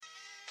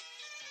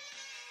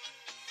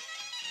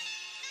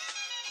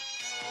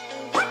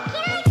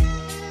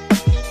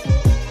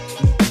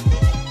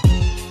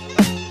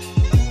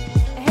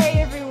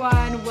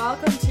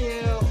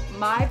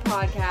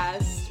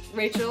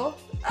Rachel.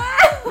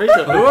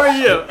 Rachel, who are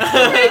you?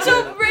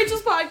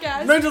 Rachel's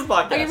podcast. Rachel's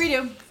podcast. Okay,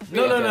 redo.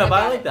 No, but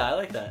I like that. I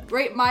like that.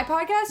 My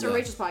podcast or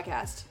Rachel's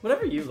podcast?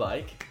 Whatever you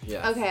like.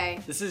 Yeah. Okay.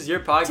 This is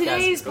your podcast.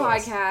 Today's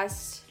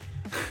podcast.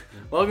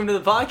 Welcome to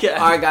the podcast.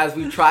 All right, guys.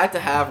 We tried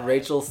to have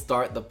Rachel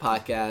start the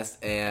podcast,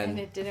 And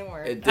it didn't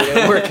work. It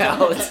didn't work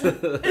out.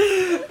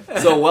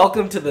 So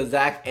welcome to the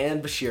Zach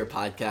and Bashir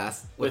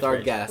podcast with our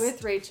Rachel. guest,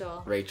 With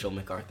Rachel. Rachel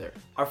Mcarthur.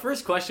 Our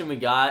first question we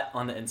got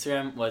on the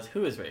Instagram was,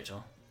 who is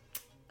Rachel?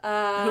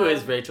 Who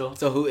is Rachel?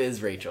 So who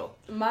is Rachel?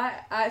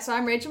 So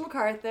I'm Rachel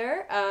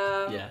Mcarthur.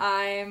 Yeah.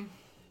 I'm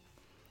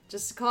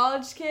just a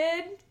college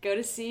kid, go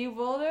to CU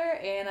Boulder,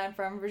 and I'm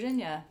from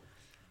Virginia.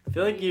 I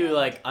feel like you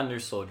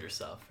undersold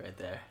yourself right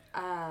there.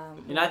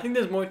 I think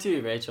there's more to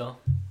you, Rachel.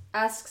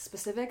 Ask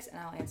specifics and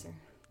I'll answer.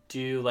 Do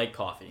you like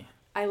coffee?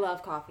 I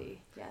love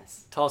coffee,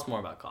 yes. Tell us more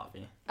about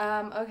coffee.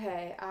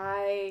 Okay,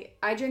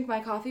 I drink my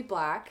coffee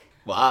black.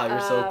 Wow, you're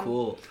so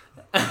cool.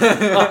 Okay,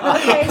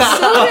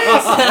 so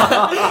does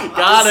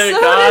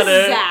Got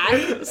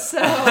it. Zach. So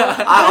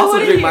I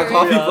also drink my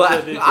coffee Yeah, black.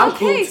 I do too. I'm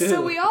cool Okay, too.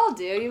 so we all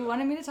do. You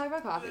wanted me to talk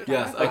about coffee.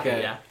 Yes,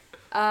 okay. Yeah.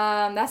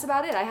 That's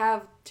about it. I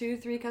have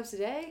 2-3 cups a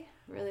day.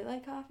 Really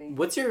like coffee.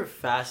 What's your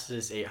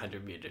fastest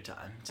 800 meter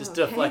time? Just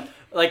Okay.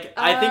 to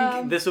I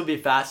think this will be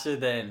faster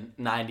than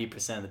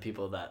 90% of the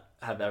people that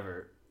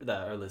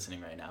are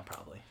listening right now,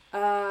 probably.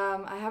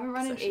 I haven't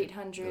run It's an actually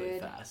 800. really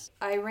fast.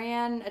 I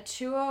ran a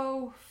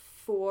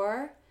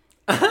 204.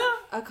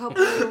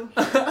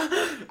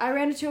 I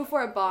ran a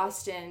 204 at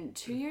Boston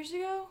 2 years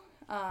ago.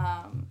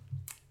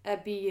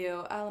 At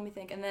BU. Let me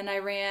think. And then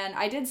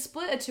I did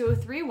split a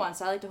 203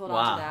 once. I like to hold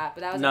on to that,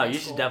 but that was in high you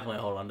school. should definitely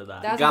hold on to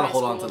that. That was You gotta in high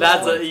hold on school. to that.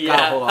 That's one. a,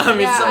 Gotta hold on. I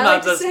mean, Yeah, I sometimes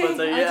like to that's say, splits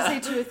are, I like to say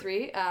yeah.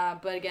 203,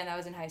 but again, that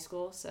was in high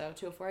school, so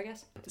 204, I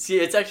guess. See,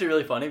 it's actually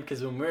really funny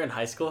because when we were in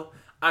high school,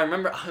 I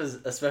remember I was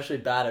especially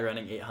bad at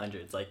running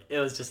 800s. Like, it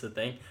was just a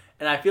thing.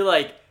 And I feel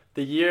like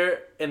the year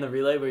in the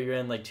relay where you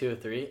ran like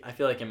 203, I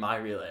feel like in my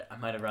relay, I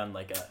might have run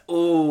like a...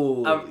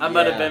 Ooh, I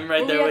might have been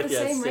right Were we there at with the you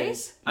at same States.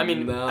 race? I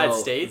mean, no. at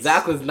States.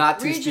 Zach was not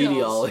too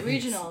speedy always.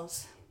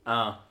 Regionals.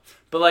 Oh.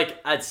 But like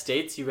at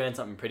States, you ran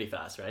something pretty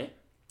fast, right?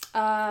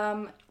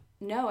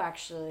 No,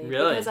 actually.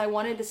 Really? Because I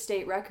wanted a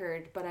state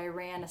record, but I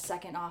ran a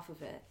second off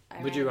of it.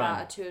 What'd you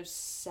run? A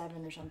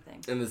 207 or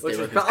something. In the Which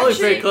state was record. probably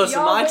very close to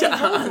y'all my wait, time.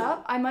 hold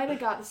up. I might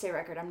have got the state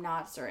record. I'm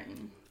not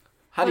certain.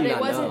 How do But you it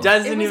not wasn't, know?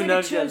 Doesn't it was even like know a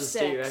if she has a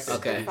state 206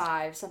 record. Okay. or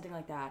 5, something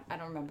like that. I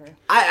don't remember.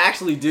 I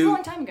actually It was a do.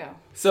 long time ago.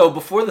 So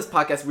before this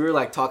podcast, we were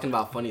like talking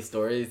about funny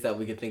stories that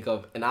we could think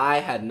of, and I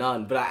had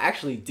none, but I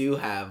actually do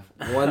have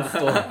one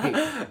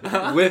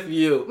story with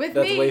you With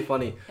that's me? way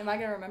funny. Am I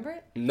gonna remember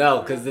it?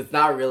 No, because it's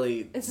not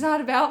really. It's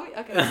not about me.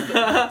 Okay. That's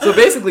good. So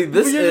basically,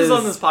 this You're is just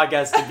on this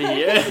podcast to be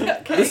here.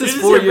 this You're is just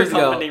 4 here for years ago.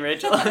 company,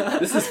 Rachel.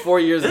 This is 4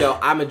 years ago.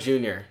 I'm a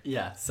junior,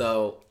 Yeah.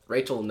 so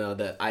Rachel will know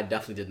that I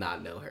definitely did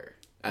not know her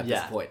at this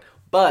Yeah. point.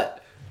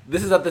 But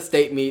this is at the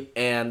state meet,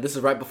 and this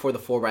is right before the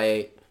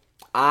 4x8.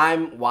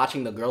 I'm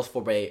watching the girls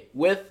 4x8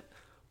 with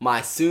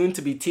my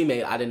soon-to-be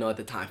teammate. I didn't know at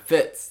the time,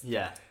 Fitz.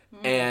 Yeah.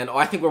 And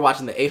I think we're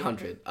watching the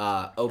 800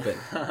 open.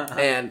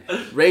 And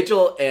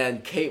Rachel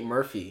and Kate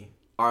Murphy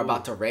are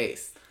about to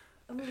race.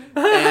 And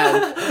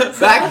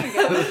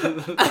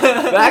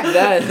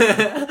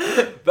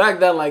back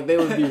then, like, they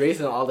would be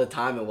racing all the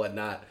time and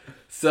whatnot.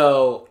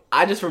 So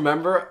I just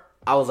remember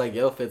I was like,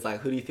 yo, Fitz,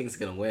 like, who do you think's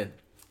gonna win?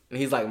 And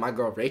he's like, my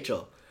girl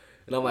Rachel.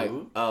 And I'm like,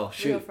 oh Real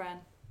shoot. friend.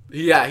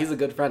 Yeah, he's a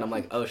good friend. I'm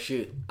like, oh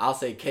shoot, I'll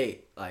say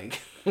Kate. Like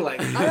Oh,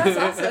 that's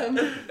awesome.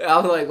 I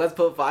was like, let's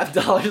put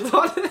 $5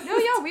 on it. No,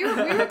 yeah, we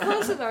were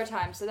close with our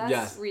time, so that's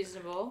Yeah.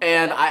 reasonable.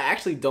 And I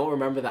actually don't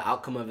remember the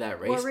outcome of that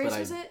race. What race but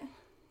was it?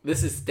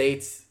 This is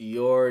States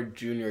your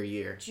junior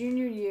year.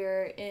 Junior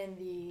year in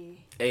the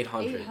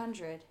 800.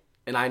 800.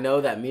 And I know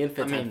that me and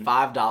Fitz had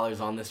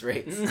 $5 on this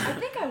race. I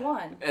think I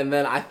won. And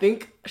then I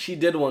think she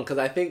did one because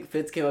I think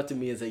Fitz came up to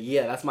me and said,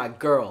 yeah, that's my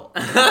girl.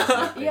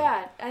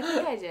 Yeah, I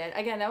think I did.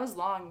 Again, that was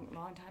long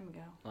time ago.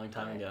 Long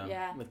time ago.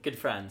 Yeah. With good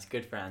friends.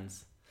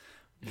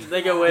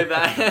 They go way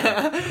back.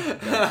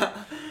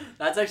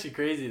 That's actually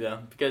crazy though,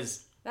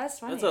 because That's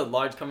funny. that's a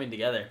large coming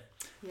together.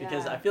 Yeah.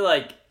 Because I feel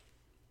like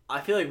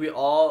we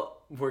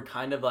all were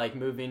kind of like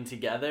moving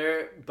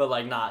together, but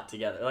like not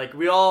together. Like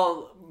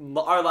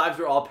our lives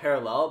were all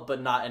parallel,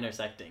 but not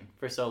intersecting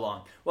for so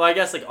long. Well, I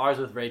guess like ours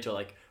with Rachel,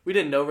 like we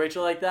didn't know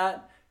Rachel like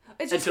that.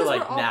 It's just until, because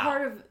like, we're all now.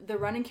 part of the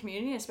running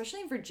community,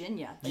 especially in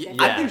Virginia. Like, Yeah.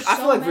 I there's feel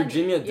so like many.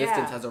 Virginia Yeah.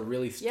 distance has a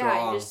really strong.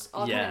 Yeah, you just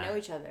all kind Yeah. of know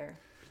each other.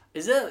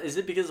 Is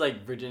it because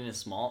like Virginia's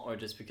small, or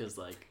just because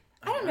like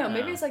I don't know.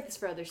 Maybe it's like this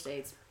for other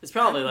states. it's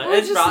probably like Or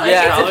it's just, probably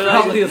like- Yeah, it's it's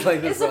probably probably like,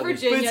 like this. It's a probably.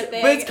 Virginia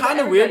thing. But it's kind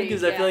of weird Everybody-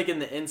 because I yeah. feel like in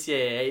the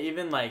NCAA,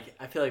 even like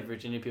I feel like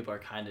Virginia people are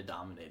kind of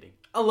dominating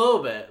a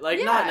little bit, like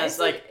Yeah, not it's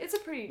necessarily. Like, it's a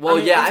pretty. Well,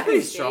 yeah, it's I pretty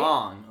think-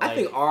 strong. I like-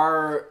 think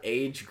our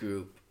age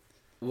group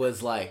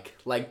was like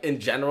in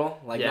general,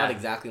 like Yeah. not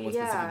exactly in one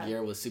Yeah. specific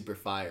year, was super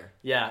fire.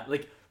 Yeah,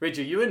 like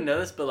Rachel, you wouldn't know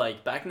this, but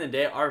like back in the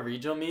day, our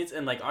regional meets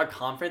and like our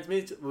conference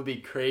meets would be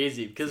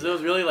crazy because it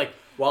was really like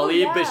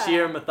Waleed, yeah.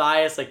 Bashir,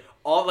 Matthias, like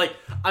all like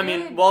I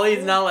mean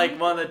Walid's not like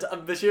one of the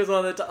Bashir's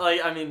one of the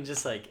like I mean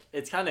just like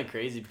it's kind of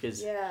crazy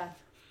because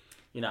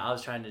you know I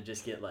was trying to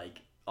just get like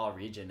all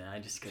region and I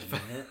just couldn't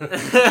win it.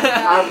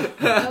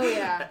 Oh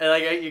yeah. And,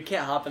 like you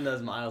can't hop in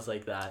those miles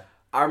like that.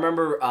 I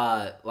remember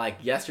like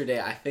yesterday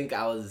I think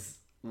I was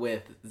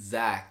with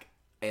Zach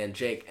and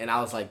Jake and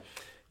I was like,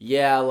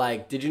 yeah,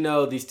 like did you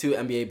know these two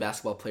NBA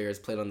basketball players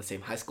played on the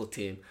same high school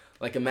team?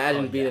 Like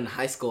imagine being in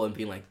high school and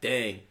being like,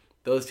 dang,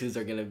 those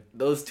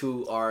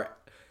two are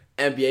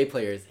NBA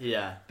players.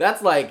 Yeah.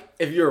 That's like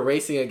if you're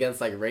racing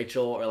against like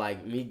Rachel or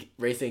like me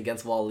racing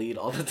against Walid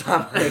all the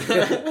time.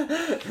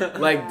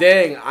 Like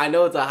dang, I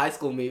know it's a high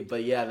school meet,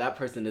 but yeah, that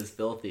person is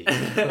filthy.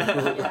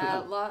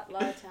 Yeah, a lot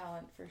of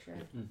talent for sure.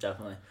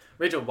 Definitely.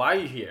 Rachel, why are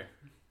you here?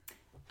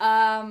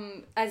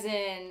 As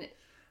in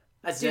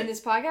doing this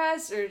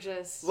podcast or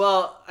just...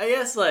 Well, I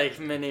guess like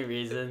many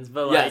reasons,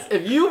 but like... Yes,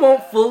 if you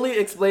won't fully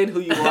explain who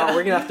you are,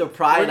 we're going to have to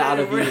pry it out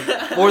of you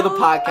for the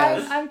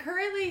podcast. I'm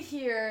currently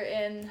here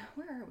in...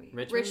 Where are we?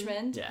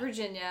 Richmond,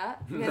 Virginia,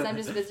 because I'm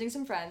just visiting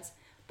some friends.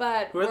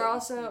 But we're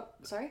also...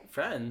 Sorry?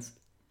 Friends?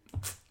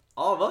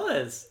 All of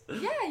us.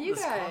 Yeah, you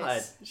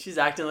guys. Squad. She's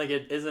acting like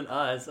it isn't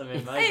us. I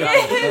mean, my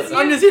God.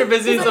 I'm just here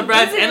visiting some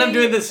friends, and I'm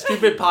doing this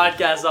stupid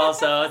podcast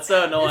also. It's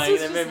so annoying.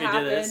 They made me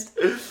do this.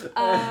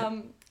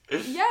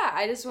 Yeah,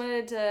 I just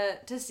wanted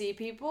to see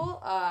people,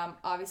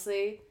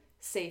 obviously,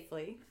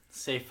 safely.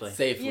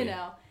 Safely. You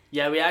know.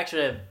 Yeah, we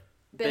actually have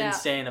been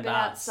staying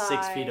about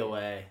outside, 6 feet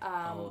away the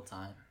whole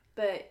time.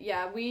 But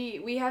yeah,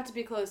 we have to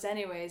be close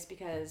anyways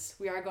because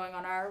we are going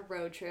on our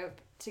road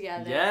trip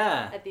together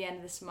at the end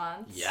of this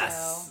month.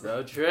 Yes, so.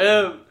 Road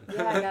trip.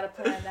 Yeah, I gotta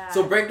plan that.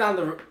 So break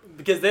down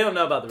because they don't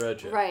know about the road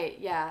trip. Right,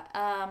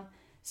 yeah.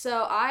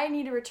 So I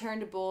need to return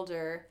to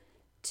Boulder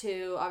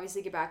to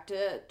obviously get back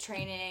to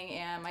training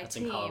and my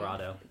team. In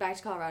Colorado. Back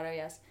to Colorado,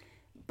 yes.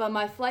 But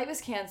my flight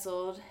was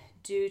canceled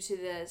due to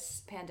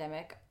this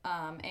pandemic,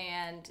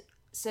 and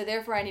so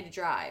therefore I need to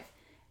drive.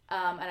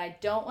 And I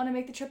don't want to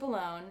make the trip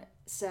alone,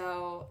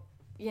 so,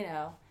 you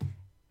know,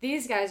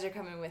 these guys are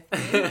coming with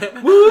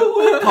me.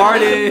 Woo!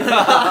 Party!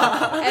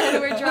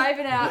 And we're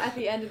driving out at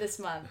the end of this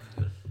month.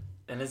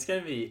 And it's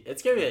gonna be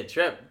a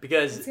trip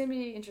because it's gonna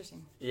be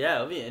interesting. Yeah,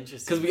 it'll be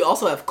interesting. Because we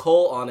also have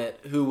Cole on it,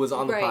 who was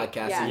on the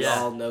podcast. Yes. And you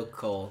all know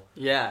Cole.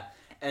 Yeah,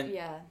 and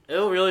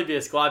it'll really be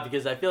a squad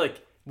because I feel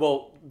like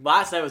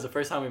last night was the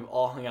first time we've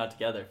all hung out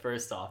together.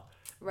 First off,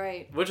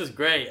 right, which was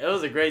great. It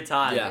was a great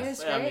time. Yeah, it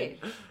was great. I mean,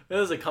 it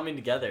was a coming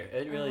together.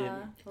 It really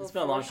it's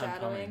been a long time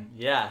coming.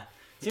 Yeah,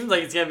 seems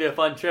like it's gonna be a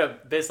fun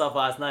trip based off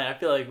last night. I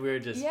feel like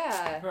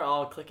we're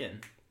all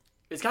clicking.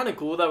 It's kind of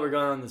cool that we're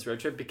going on this road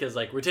trip because,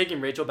 like, we're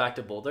taking Rachel back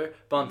to Boulder,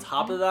 but on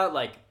top of that,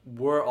 like,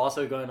 we're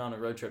also going on a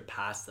road trip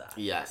past that.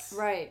 Yes.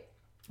 Right.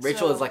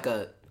 Rachel is like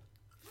a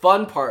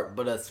fun part,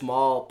 but a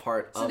small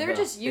part of So they're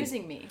just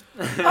using me.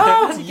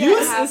 Oh,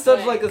 use is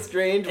such like a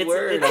strange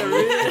word.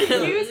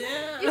 Use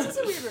is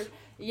a weird word.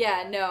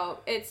 Yeah, no,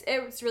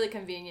 it's really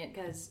convenient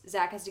because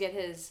Zach has to get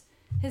his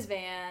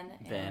van.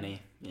 Vanny,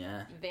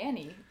 yeah.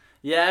 Vanny.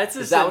 Yeah, it's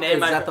just a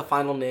name. Is that the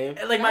final name?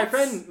 Like my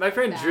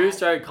friend Drew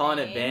started calling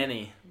it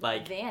Vanny.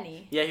 Like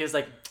Vanny. Yeah, he was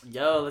like,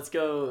 "Yo, let's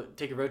go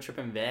take a road trip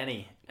in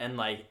Vanny," and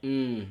like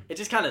it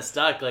just kind of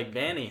stuck. Like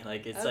Vanny,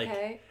 like it's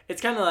like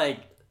it's kind of like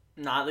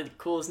not the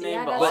coolest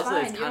name, but also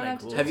it's kind of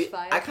cool.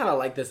 I kind of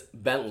like this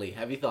Bentley.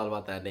 Have you thought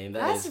about that name?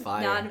 That's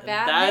fire. Not a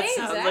bad that name.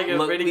 Sounds like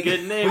a pretty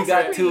good name. We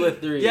got 2 or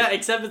 3. Yeah,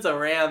 except it's a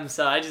Ram,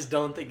 so I just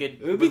don't think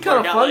it would be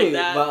kind of funny. Like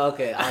that. But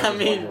okay, I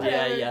mean,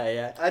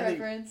 yeah.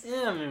 Preference.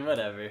 I mean,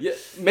 whatever. Yeah,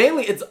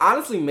 it's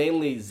honestly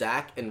mainly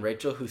Zach and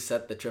Rachel who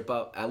set the trip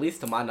up. At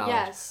least to my knowledge.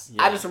 Yes.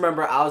 Yeah. I just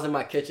remember I was in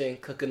my kitchen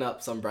cooking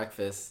up some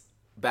breakfast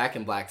back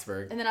in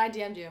Blacksburg. And then I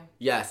DM'd you.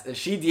 Yes, and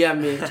she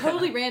DM'd me.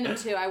 Totally random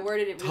too. I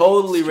worded it really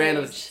totally strange.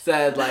 Random.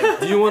 Said like,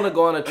 "Do you want to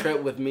go on a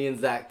trip with me and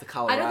Zach to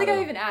Colorado?" I don't think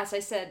I even asked. I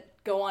said,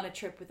 "Go on a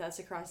trip with us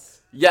across."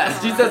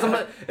 Yes, she said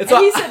something. And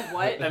he said,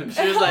 "What?" And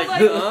she was like,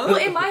 well,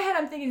 in my head,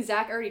 I'm thinking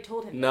Zach already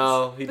told him.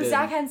 No, he didn't. But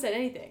Zach hadn't said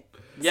anything.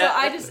 Yeah, so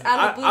I just out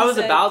of the blue I was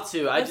said, about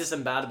to. I just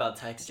am bad about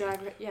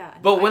texting. Yeah.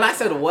 But when I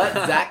said what,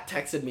 Zach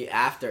texted me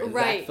after. And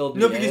Zach filled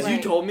me in. Because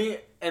you told me,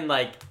 and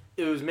like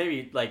it was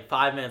maybe like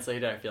 5 minutes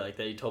later. I feel like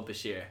that you told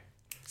Bashir.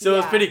 So it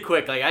was pretty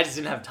quick. Like I just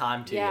didn't have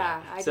time to.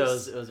 Yeah. It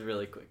was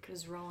really quick.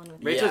 Was rolling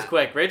with Rachel's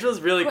quick. Rachel's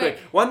really quick.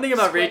 One thing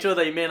about Rachel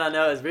that you may not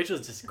know is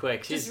Rachel's just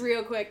quick. She's just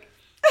real quick.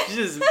 She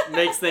just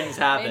makes things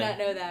happen. May not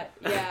know that.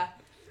 Yeah.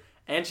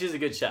 And she's a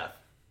good chef.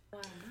 Why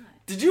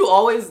not? Did you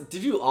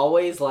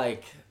always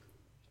like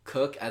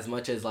cook as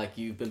much as like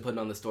you've been putting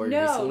on the story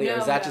recently, or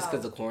is that just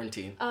because of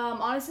quarantine?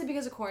 Honestly,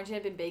 because of quarantine,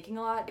 I've been baking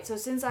a lot. So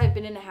since I've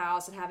been in a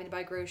house and having to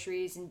buy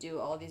groceries and do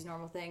all these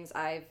normal things,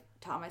 I've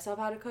taught myself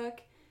how to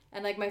cook.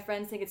 And like my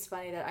friends think it's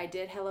funny that I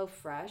did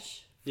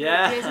HelloFresh.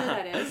 Yeah. Do you guys know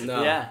what that is?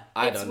 No. Yeah.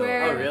 I don't know.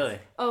 Oh, really?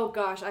 Oh,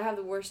 gosh. I have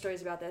the worst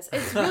stories about this.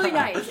 It's really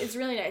nice. It's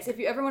really nice. If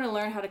you ever want to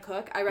learn how to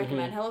cook, I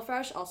recommend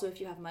HelloFresh. Also,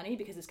 if you have money,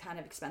 because it's kind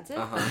of expensive.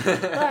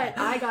 But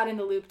I got in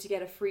the loop to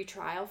get a free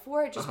trial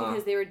for it just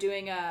because they were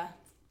doing a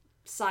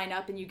sign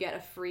up and you get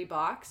a free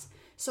box.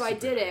 So I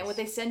did it, and what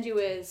they send you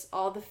is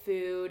all the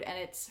food, and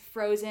it's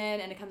frozen,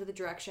 and it comes with the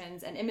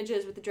directions, and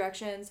images with the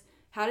directions,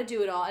 how to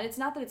do it all. And it's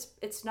not that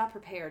it's not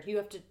prepared. You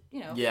have to,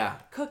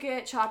 cook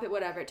it, chop it,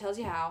 whatever. It tells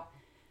you how.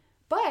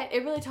 But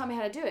it really taught me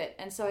how to do it.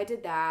 And so I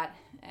did that,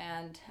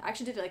 and I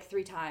actually did it like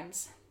 3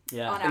 times.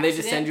 Yeah. And they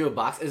just send you a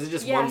box? Is it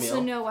just one meal? Yeah,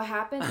 so no, what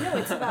happened? No,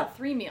 it's about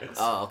 3 meals.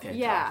 Oh, okay.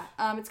 Yeah.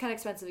 It's kind of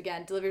expensive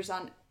again. Delivers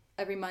on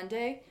every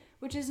Monday,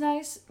 which is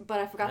nice, but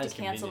I forgot to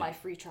cancel my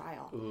free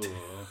trial. Ooh.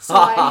 So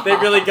they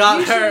really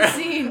got her.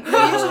 You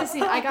should have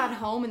seen. I got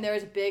home and there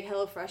was a big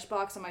HelloFresh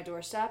box on my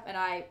doorstep, and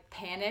I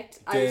panicked.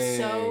 Dang. I was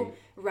so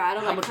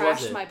rattled. How I much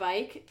crashed was it? my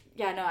bike.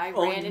 Yeah, no, I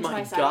Oh ran into my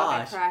my sidewalk. I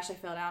gosh. crashed. I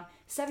fell down.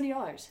 $70.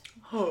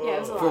 Yeah, it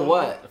was a lot. For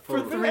what? For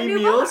a 3 new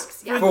meals?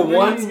 box. Yeah, For three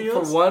one?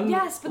 meals. For one?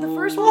 Yes, but the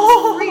first one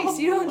was free, so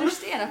you don't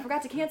understand. I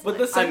forgot to cancel But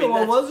the it. second one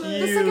that's wasn't?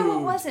 huge. The second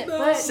one wasn't,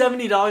 but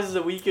 $70 is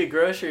a week of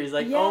groceries.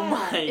 Like, yeah, oh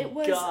my it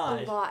was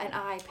gosh. a lot, and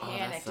I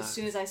panicked as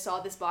soon as I saw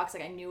this box.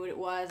 Like I knew what it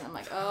was, and I'm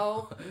like,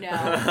 oh no.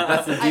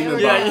 That's the I demon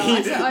already box. know.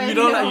 I said, I you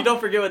know. don't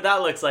forget what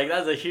that looks like.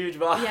 That's a huge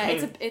box.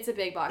 Yeah, it's a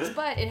big box,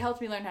 but it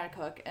helped me learn how to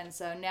cook, and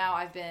so now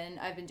I've been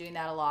doing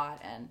that a lot,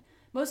 and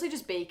mostly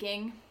just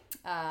baking,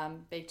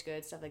 baked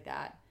goods, stuff like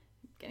that.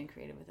 Getting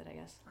creative with it, I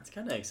guess. That's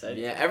kind of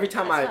exciting. Yeah, every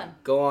time That's I fun.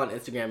 go on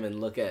Instagram and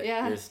look at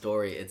Yeah. your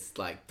story, it's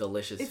like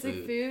delicious It's food.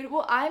 like food.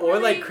 Well, I'm Or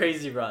really, like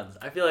crazy runs.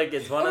 I feel like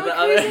it's one of Or the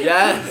crazy- other.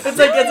 Yes. It's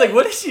like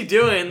what is she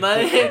doing?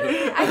 Like.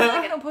 I feel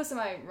like I don't post on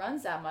my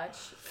runs that much.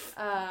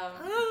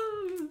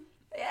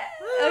 Yeah.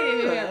 Okay,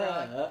 maybe I'm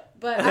wrong.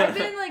 But I've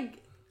been like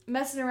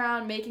messing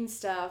around making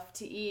stuff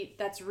to eat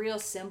that's real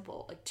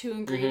simple, like 2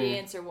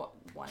 ingredients or one.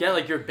 Yeah,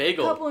 like your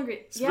bagel. Couple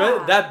ingredients. Spread-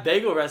 Yeah. That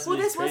bagel recipe Well,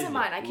 this is crazy. wasn't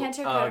mine. I can't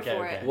take credit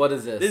for it. What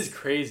is this? This is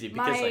crazy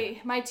because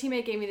My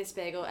teammate gave me this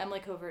bagel,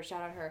 Emily Covert,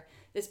 shout out her,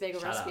 this bagel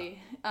Shout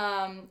recipe.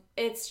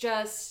 It's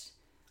just,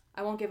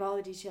 I won't give all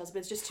the details, but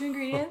it's just 2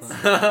 ingredients.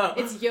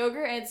 It's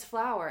yogurt and it's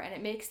flour, and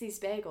it makes these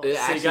bagels. It So you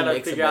actually gotta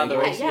makes a figure out the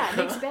bagel. ratio. Yeah, it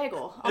makes a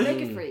bagel. I'll make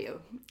it for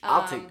you.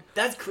 I'll take.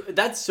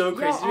 that's so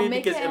crazy to I'll me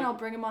make because it and I'll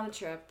bring them on the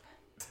trip.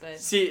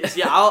 But see,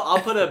 I'll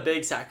put a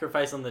big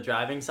sacrifice on the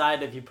driving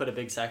side if you put a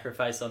big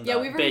sacrifice on the yeah,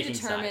 we've already baking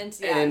determined.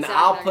 side. Yeah, And Zach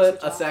I'll I put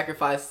switch a off.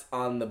 sacrifice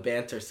on the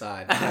banter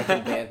side. I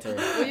can banter.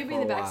 Well, you'll be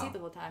in for the a back while. seat the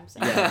whole time. So.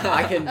 Yeah,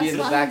 I can be That's in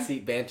the fine. back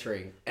seat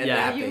bantering and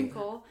Yeah. You and napping.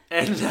 Cole.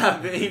 And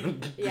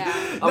napping.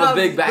 Yeah. I'm a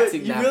big but backseat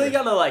you napper. really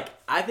gotta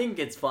I think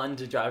it's fun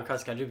to drive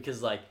across country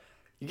because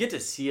you get to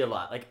see a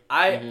lot. Like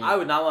I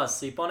would not want to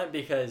sleep on it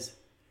because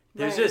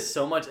there's Right. just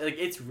so much. Like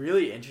it's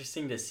really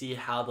interesting to see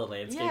how the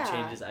landscape Yeah.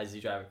 changes as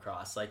you drive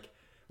across. Like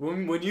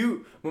when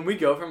we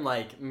go from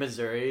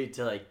Missouri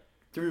to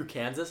through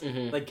Kansas,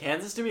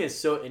 Kansas to me is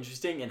so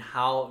interesting in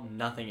how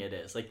nothing it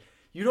is. Like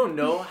you don't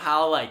know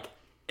how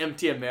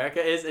empty America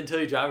is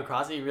until you drive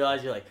across it and you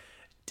realize you're like,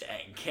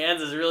 dang,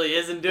 Kansas really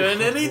isn't doing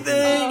anything.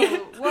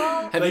 Oh,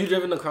 well, Have you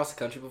driven across the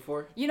country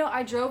before?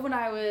 I drove when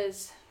I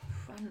was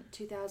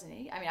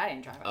 2008. I mean, I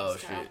didn't drive. I was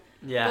a child.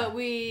 Yeah. But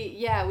we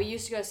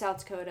used to go to South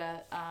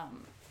Dakota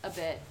a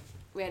bit.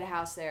 We had a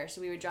house there,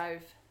 so we would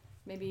drive.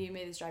 Maybe you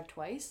made us drive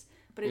twice,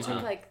 but it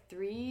took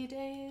 3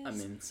 days. I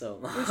mean, so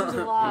which was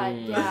a lot.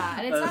 Yeah,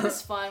 and it's not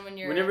as fun when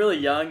you're really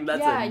young.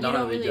 That's a you don't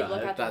gnarly really drive.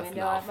 look out the That's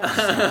window not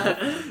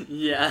that much.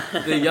 Yeah.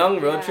 The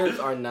young road Yeah. trips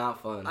are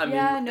not fun. I mean,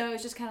 Yeah, no,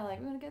 it's just kind of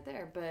we want to get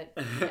there, but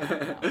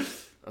yeah, no.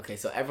 Okay,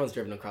 so everyone's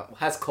driven across.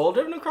 Has Cole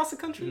driven across the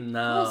country?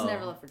 no. Cole's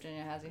never left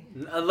Virginia, has he?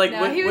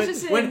 When he was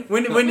just when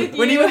with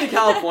he you. went to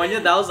California,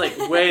 that was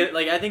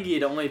way I think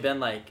he'd only been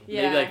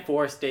Yeah. maybe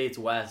 4 states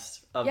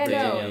west of Yeah,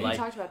 Virginia. no, he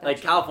talked about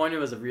that. California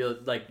was a real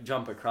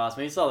jump across.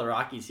 When he saw the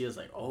Rockies, he was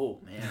like, oh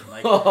man, he was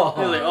like, Oh,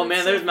 oh man,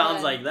 that's there's so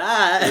mountains fun. like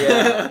that.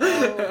 Yeah.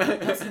 Oh,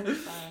 that's so much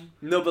fun.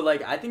 No, but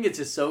I think it's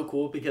just so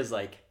cool because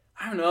I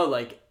don't know,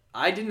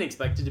 I didn't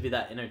expect it to be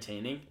that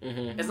entertaining.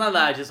 Mm-hmm. It's not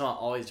that I just want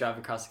to always drive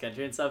across the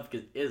country and stuff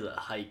because it is a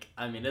hike.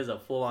 I mean, it is a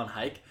full-on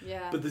hike.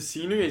 Yeah. But the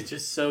scenery is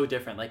just so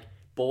different.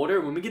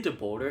 Boulder, when we get to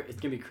Boulder, it's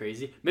going to be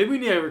crazy. Maybe we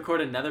need to record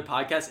another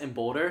podcast in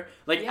Boulder,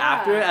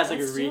 after it as a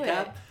let's do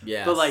recap. it.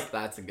 Yes, But,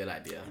 that's a good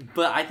idea.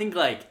 But I think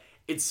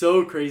it's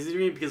so crazy to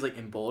me because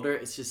in Boulder,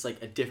 it's just a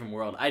different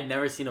world. I'd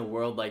never seen a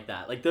world like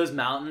that. Those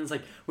mountains,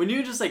 when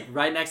you're just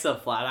right next to the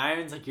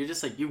Flatirons, you're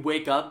just you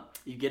wake up,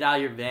 you get out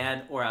of your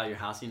van or out of your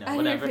house, Out of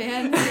whatever.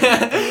 your van.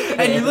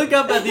 And you look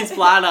up at these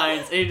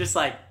Flatirons and you're just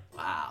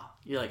wow.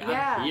 You're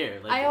I'm here.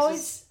 I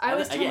always tell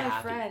get my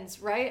happy. friends,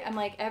 right? I'm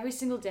every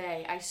single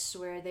day, I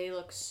swear they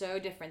look so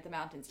different, the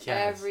mountains.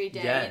 Yes. Every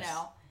day, Yes.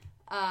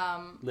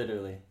 Um,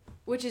 Literally.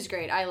 which is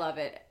great. I love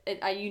it.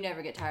 You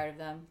never get tired of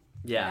them.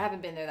 Yeah. I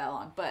haven't been there that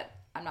long, but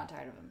I'm not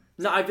tired of them.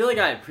 No, I feel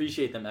I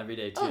appreciate them every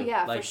day too. Oh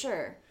yeah, for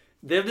sure.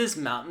 They have this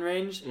mountain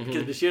range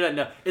because Mhm. Bashir doesn't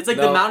know. It's No.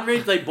 the mountain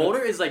range.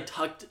 Boulder is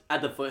tucked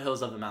at the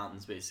foothills of the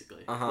mountains,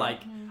 basically. Uh-huh.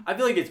 I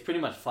feel it's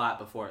pretty much flat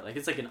before it.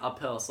 It's an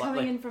uphill slide.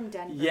 Coming in from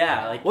Denver.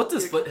 yeah, What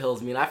does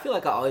foothills mean? I feel I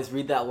always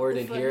read that word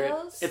The and hear it.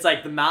 foothills? It's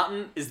the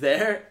mountain is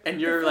there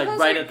and you're The foothills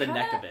right are at the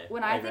neck kinda- of it.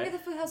 When I think of the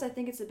foothills, I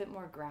think it's a bit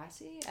more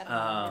grassy. I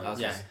don't know.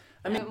 Okay. Yeah.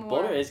 I mean, more-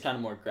 Boulder is kind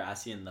of more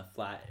grassy in the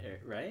flat area,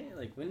 right?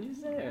 Like, wouldn't you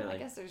say? Or I like...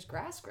 guess there's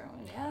grass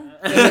growing, yeah. In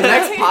the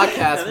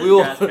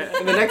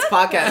next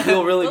podcast,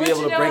 we'll really We'll be let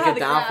able you to know break how it the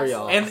down for grass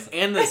y'all.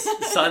 And the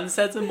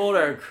sunsets in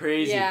Boulder are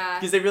crazy. Yeah.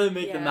 Because they really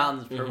make the Yeah.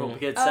 mountains purple. Mhm.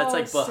 Because it sets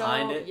like so-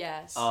 behind it.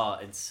 Yes. Oh,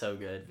 it's so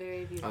good. Very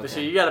beautiful. But Okay. so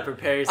you gotta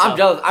prepare yourself. I'm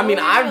jealous. I mean,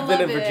 Oh, you're I've gonna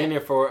been in love it. Virginia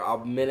for a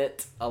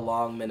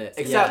long minute.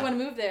 You Except, want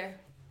to move there.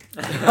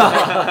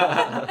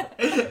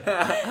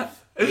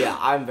 yeah,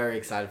 I'm very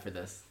excited for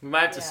this. We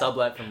might have to Yeah.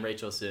 sublet from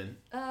Rachel soon.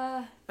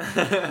 Yeah,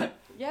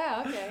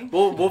 okay.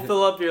 We'll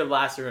fill up your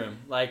last room.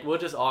 Like, we'll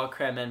just all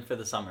cram in for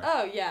the summer.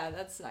 Oh, yeah,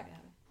 that's not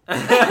gonna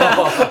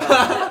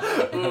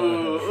happen.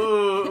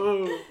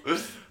 Ooh.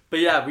 But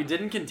yeah, we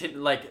didn't continue.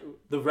 Like,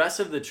 the rest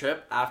of the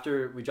trip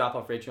after we drop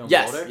off Rachel and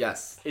Boulder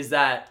Yes. is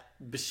that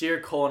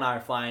Bashir, Cole, and I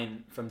are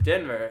flying from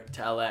Denver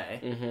to LA.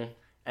 Mm-hmm.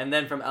 And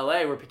then from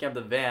LA, we're picking up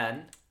the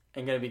van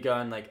and going to be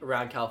going, like,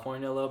 around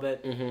California a little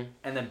bit. Mm-hmm.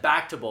 And then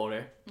back to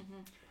Boulder.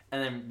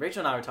 And then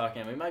Rachel and I were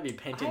talking. We might be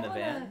painting the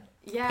van.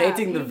 Yeah.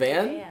 Painting the paint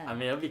van? I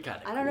mean, it would be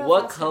kind of I don't know. if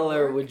What that's gonna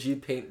color work. would you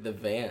paint the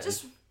van?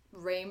 Just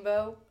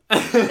rainbow.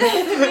 Mm.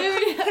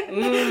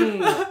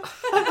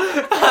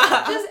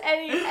 Just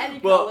any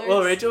Well,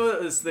 colors. Rachel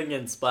was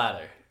thinking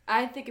splatter.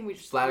 I'm thinking we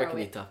just Splatter throw can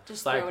be it. tough.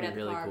 Just Splatter throw it can at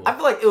be the really car. cool. I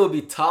feel like it would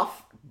be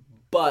tough,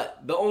 but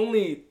the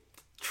only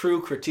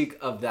true critique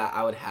of that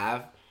I would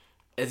have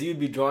is you'd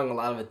be drawing a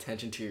lot of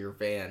attention to your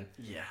van.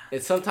 Yeah.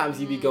 And sometimes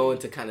you'd be going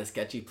to kind of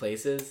sketchy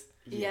places.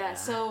 Yeah,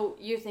 so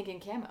you're thinking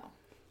camo.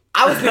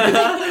 I was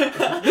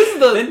thinking, this is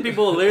Then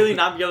people will literally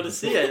not be able to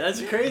see it.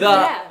 That's crazy.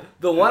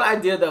 the one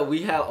idea that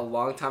we had a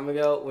long time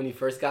ago when you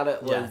first got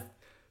it was Yeah.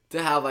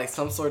 to have like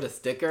some sort of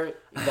sticker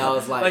that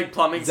was like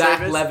plumbing Zach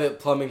service? Levitt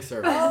plumbing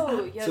service.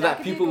 Oh, yeah. So that that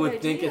could be a people good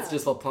would think idea. it's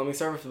just a plumbing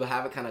service, but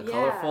have it kind of Yeah.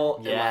 colorful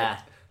and Yeah. like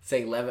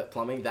say Levitt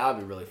Plumbing. That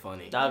would be really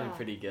funny. That would Yeah, be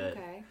pretty good.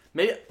 Okay.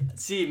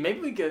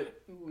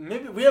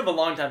 Maybe we have a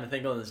long time to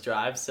think on this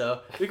drive,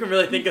 so we can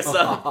really think of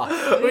some.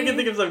 we can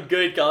think of some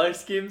good color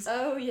schemes.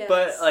 Oh, yes.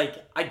 But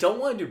like, I don't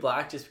want to do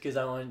black just because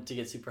I want it to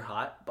get super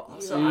hot. But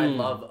also, I Mm.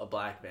 love a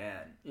black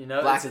van. You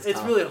know, Black is it's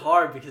tough. really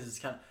hard because it's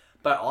kind of.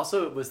 But I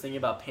also was thinking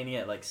about painting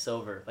it like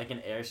silver, like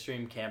an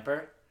Airstream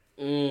camper.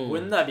 Mm.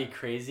 Wouldn't that be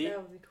crazy?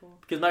 That would be cool.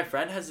 Because my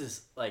friend has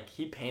this, like,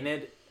 he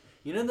painted,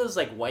 you know those,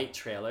 like, white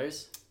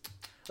trailers?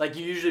 Like,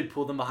 you usually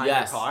pull them behind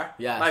Yes, your car?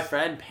 yes. My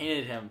friend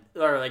painted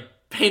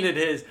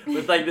his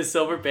with, like, the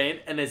silver paint,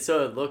 and it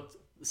looked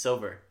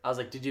silver. I was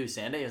like, did you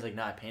sand it? He was like,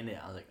 no, I painted it.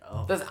 I was like,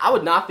 oh. I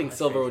would not think That's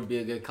silver crazy. would be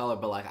a good color,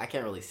 but like I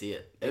can't really see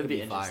it. It would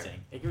be fire.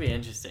 interesting. It could be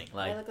interesting. I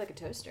Like, look like a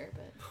toaster,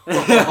 but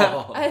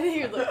Oh. I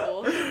think it would look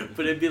cool.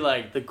 but it'd be,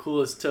 like, the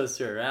coolest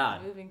toaster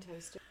around. Moving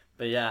toaster.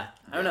 But, yeah,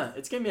 I don't know.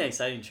 It's going to be an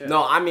exciting trip.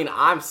 No, I mean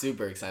I'm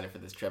super excited for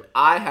this trip.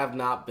 I've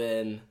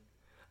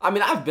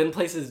been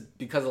places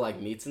because of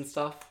like meets and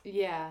stuff.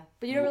 Yeah,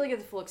 but you don't really get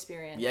the full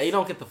experience. Yeah, you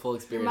don't get the full Your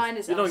experience. mind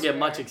is You don't get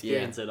much elsewhere.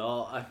 experience at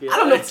all, I feel I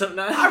don't know. like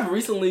sometimes. I've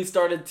recently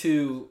started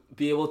to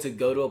be able to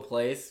go to a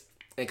place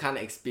and kind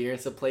of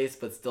experience a place,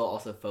 but still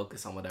also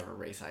focus on whatever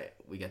race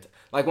we get to.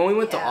 Like when we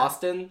went to Yeah.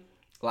 Austin,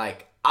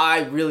 like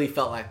I really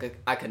felt like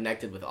I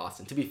connected with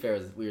Austin. To be fair,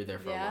 we were there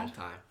for a Yeah. long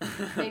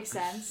time. Makes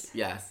sense.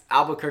 Yes,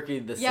 Albuquerque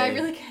the Yeah, I same.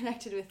 really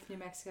connected with New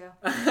Mexico.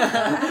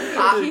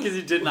 Because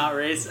you did not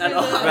race at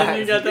all. Right. And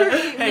you got to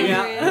Great hang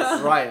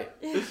out. memories. Right.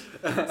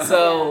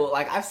 So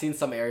like I've seen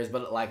some areas,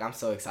 but like I'm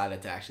so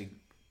excited to actually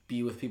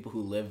be with people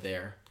who live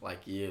there,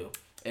 like you,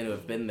 and who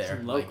have been there,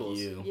 Some like locals.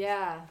 you.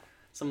 Yeah.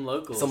 Some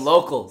locals. Some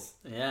locals.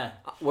 Yeah.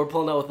 We're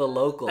pulling out with the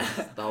locals.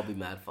 That'll be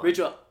mad fun.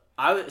 Rachel,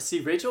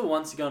 Rachel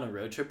wants to go on a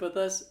road trip with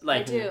us.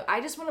 Like, I do.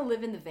 I just want to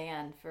live in the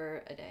van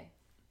for a day.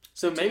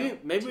 so maybe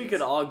we Jeez.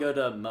 could all go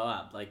to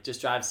Moab. Like,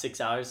 just drive 6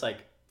 hours,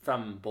 like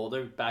from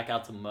Boulder back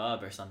out to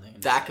Moab or something.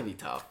 And That just could be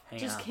tough. hang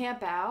Just out.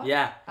 camp out.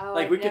 Yeah. Oh,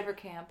 like I've we could never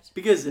camped.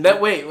 because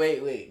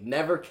Wait.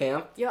 Never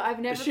camped? Yo, I've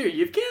never Sure,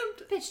 you've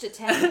camped. pitched a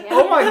tent.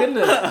 Oh my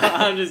goodness.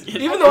 I'm just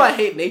kidding. Even though I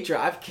hate nature,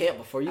 I've camped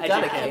before. You I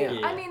gotta do camp, camp.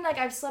 yeah. I mean, like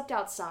I've slept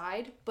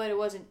outside, but it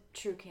wasn't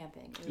true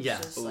camping. It was Yeah.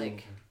 just Ooh.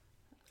 like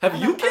Have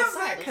you I'm camped,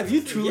 outside, Zach? it's Have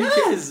you just- truly Yes,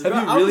 camped? Have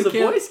bro, you I really was a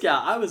camped? Boy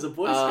Scout. I was a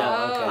Boy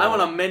Scout. okay. I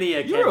went on many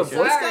a You're a camp Boy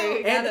trip. Scout?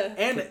 Sorry,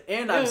 gotta-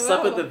 And I've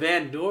slept with Whoa. the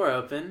van door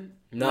open.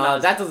 No, when I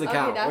was- that doesn't okay,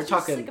 count. that's We're just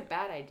talking. like a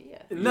bad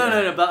idea.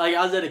 No, but like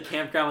I was at a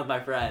campground with my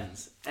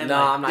friends, and No,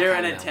 like, I'm not they were in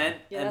counting a that tent,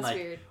 Yeah, and that's like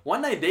weird.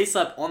 one night they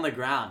slept on the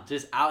ground,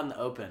 just out in the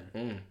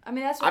open. I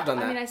mean, that's I've what, done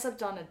I that. mean, I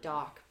slept on a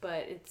dock,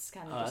 but it's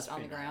kind of Oh, just that's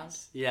on the pretty ground.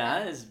 nice. Yeah,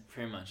 that is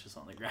pretty much just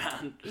on the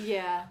ground.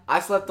 Yeah. I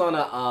slept on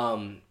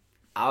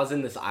I was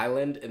in this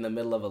island in the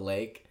middle of a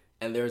lake,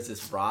 and there was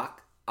this rock.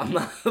 I'm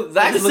not. That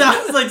Zach's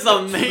sounds like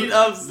some made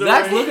up story.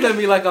 Zach's looking at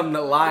me like I'm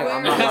not lying.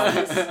 I'm not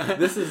Where lying.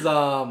 This is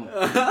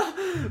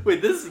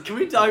Wait, can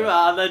we talk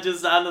about how that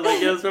just sounded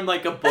like it was from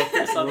like a book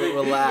or something?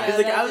 Relax. It's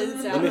like Yeah, I was that in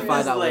the did middle sound of Let me this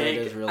find out what it lake.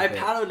 is real I quick.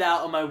 paddled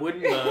out on my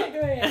wooden boat, Go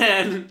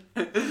ahead.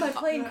 and My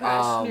plane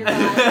crashed Um, nearby.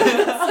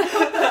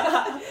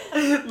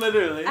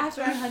 Literally.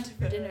 After I hunted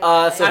for dinner.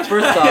 So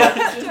first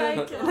off, Try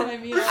and kill my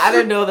meal. I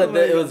didn't know that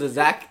it was a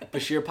Zach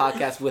Bashir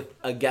podcast with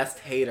a guest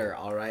hater.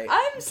 All right.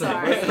 I'm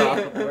sorry. First off,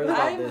 I'm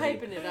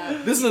hyping it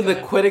up. this is the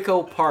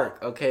Quetico Park,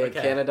 okay, in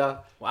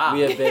Canada. Wow.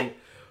 We have been.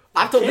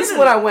 This is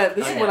when I went.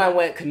 This is when I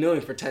went canoeing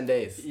for 10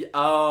 days.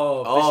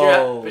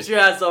 Bashir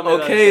has so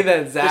many. Okay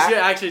then, Zach. Bashir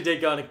actually did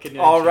go on a canoeing.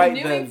 All right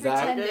Canoeing then, for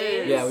Zach. 10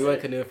 days. Yeah, we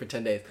went canoeing for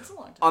 10 days. That's a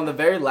long time. On the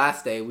very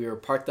last day, we were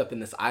parked up in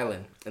this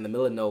island in the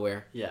middle of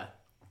nowhere, Yeah.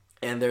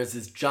 and there's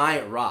this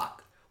giant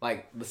rock,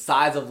 like the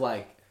size of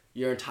like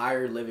your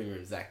entire living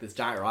room, Zach. This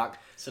giant rock.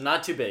 So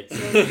not too big.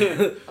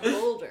 A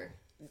boulder.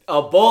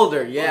 A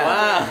boulder,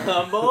 yeah.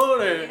 Wow, a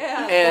boulder.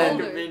 Yeah, And-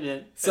 boulder.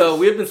 Convenient. So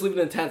we had been sleeping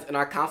in tents, and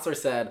our counselor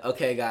said,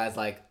 "Okay, guys,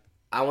 like,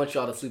 I want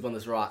y'all to sleep on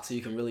this rock so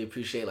you can really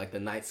appreciate like the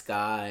night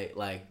sky.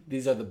 Like,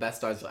 these are the best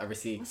stars you'll ever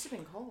see." Must have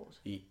been cold.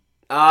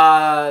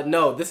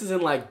 No, this is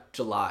in like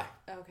July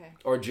Okay.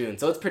 or June,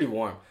 so it's pretty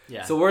warm.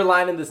 Yeah. So we're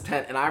lying in this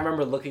tent, and I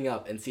remember looking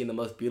up and seeing the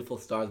most beautiful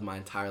stars of my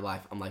entire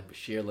life. I'm like,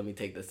 Bashir, let me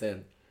take this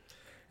in.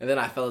 And then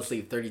I fell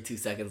asleep 32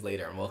 seconds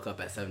later and woke up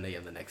at 7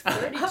 a.m. the next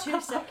morning. 32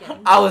 seconds.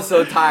 I was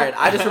so tired.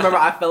 I just remember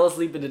I fell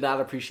asleep and did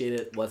not appreciate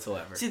it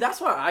whatsoever. See, that's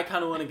why I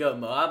kind of want to go to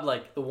Moab.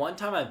 Like, the one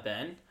time I've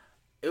been,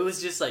 it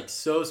was just, like,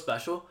 so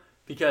special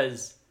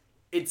because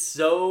it's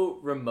so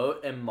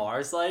remote and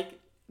Mars-like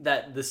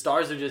that the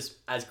stars are just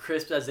as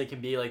crisp as they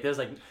can be. Like, there's,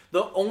 like,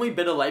 the only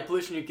bit of light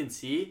pollution you can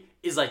see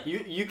is, like,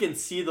 you can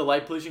see the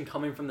light pollution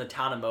coming from the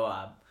town of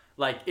Moab.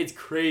 Like, it's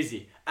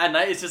crazy. At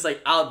night, it's just,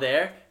 like, out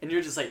there, and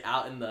you're just, like,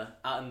 out in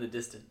the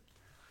distance.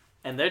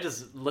 And they're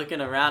just looking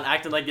around,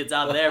 acting like it's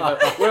out there,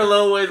 but we're a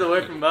little ways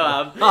away from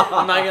Moab.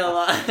 I'm not gonna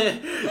lie.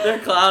 They're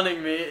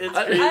clowning me. It's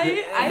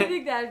crazy. I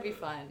think that'd be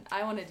fun.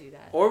 I want to do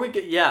that. Or we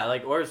could,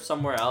 or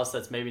somewhere else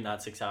that's maybe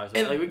not 6 hours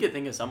away. Like, we could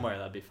think of somewhere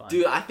that'd be fun.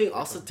 Dude, I think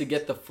also to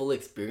get the full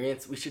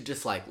experience, we should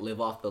just like live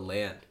off the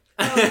land.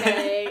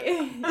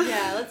 Okay.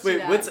 Yeah, let's do Wait,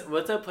 that.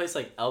 what's that place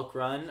like Elk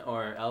Run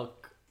or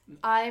Elk?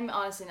 I'm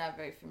honestly not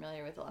very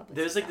familiar with a lot of places.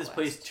 There's like out this west.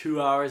 place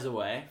 2 hours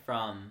away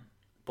from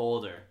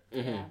Boulder.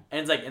 Mm-hmm. Yeah. And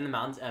it's like in the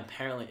mountains, and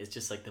apparently it's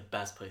just like the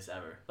best place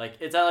ever. Like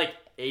it's at like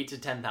 8,000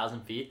 to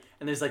 10,000 feet,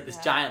 and there's like this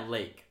giant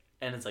lake,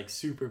 and it's like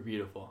super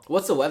beautiful.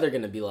 What's the weather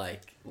gonna be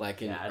like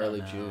in I don't early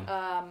know. June?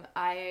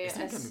 It's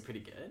gonna be pretty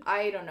good.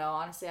 I don't know.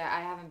 Honestly, I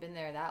haven't been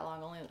there that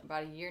long. Only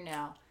about a year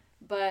now.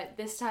 But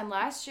this time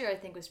last year, I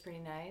think was pretty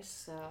nice.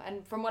 So,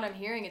 and from what I'm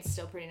hearing, it's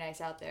still pretty nice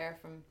out there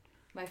from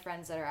my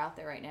friends that are out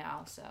there right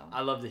now. So,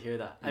 I love to hear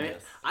that. I mean,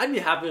 Yes. I'd be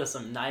happy with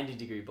some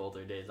 90-degree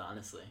Boulder days,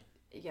 honestly.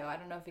 yo, I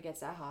don't know if it gets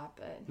that hot,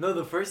 but No,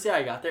 the first day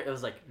I got there, it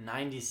was like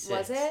 96.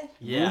 was it?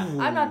 Yeah. Ooh.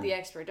 I'm not the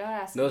expert. Don't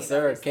ask me. No, about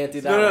sir, these can't do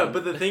things. that. No, one.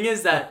 but the thing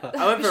is that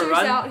I went for a Bashir's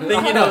run out.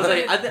 thinking I was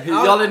like,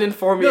 Y'all didn't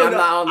inform me. I'm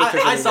not on the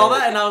trip I saw anymore.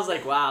 that and I was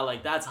like, wow,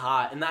 like that's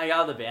hot. And then I got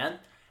out of the van and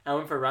I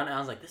went for a run and I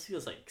was like, this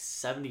feels like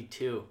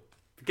 72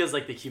 because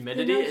like the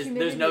humidity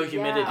there's no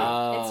humidity.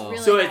 Yeah. It's Oh. really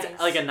So nice. it's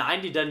like a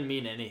 90 doesn't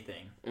mean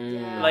anything.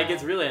 Yeah. Like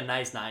it's really a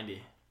nice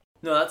 90.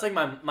 No, that's like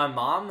my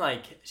mom,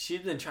 like she's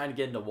been trying to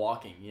get into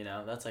walking, you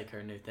know. That's like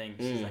her new thing.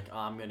 She's like, "Oh,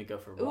 I'm going to go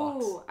for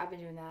walks." Ooh, I've been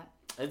doing that.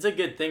 It's a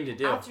good thing to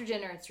do. After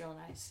dinner, it's real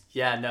nice.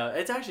 Yeah, no,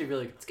 it's actually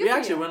really It's good We for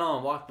actually you. went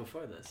on a walk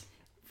before this.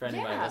 For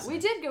anybody Yeah, listening.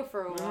 we did go for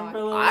a Remember walk. a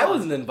little I walk?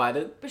 wasn't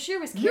invited.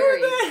 Bashir was You were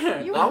carried.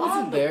 there. You were I wasn't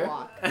on the there.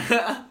 walk.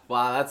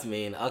 Wow, that's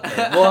mean.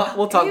 Okay,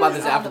 we'll talk He about was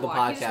this on after the the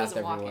walk. He just podcast, wasn't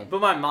everyone. walking. But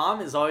my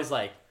mom is always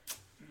like,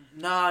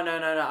 no,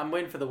 I'm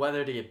waiting for the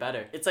weather to get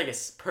better. It's like a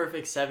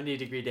perfect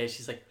 70-degree day.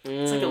 She's like,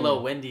 it's like a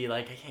little windy.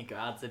 Like, I can't go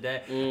out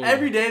today.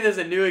 Every day there's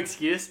a new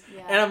excuse.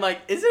 Yeah. And I'm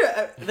like,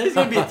 there's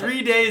going to be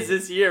 3 days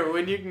this year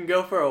when you can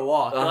go for a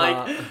walk.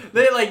 Uh-huh.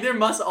 Like, there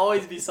must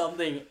always be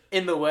something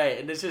in the way.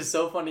 And it's just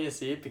so funny to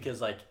see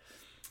because, like,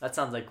 that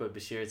sounds like what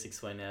Bashir is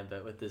explaining a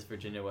bit with this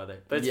Virginia weather.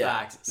 But it's Yeah.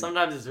 facts.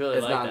 Sometimes it's really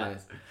It's like not that.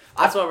 nice.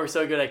 That's why we're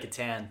so good at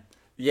Catan.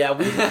 Yeah,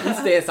 we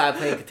stay inside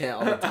playing Catan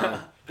all the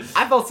time.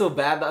 I felt so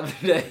bad the other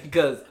day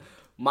because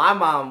my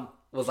mom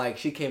was like,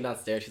 she came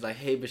downstairs. She's like,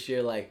 "Hey,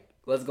 Bashir, like,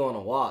 let's go on a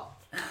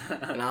walk."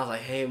 And I was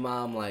like, "Hey,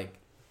 Mom, like,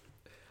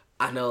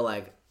 I know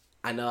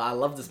I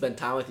love to spend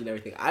time with you and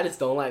everything. I just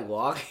don't like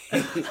walking."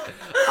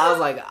 I was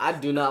like, "I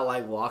do not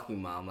like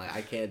walking, Mom. Like,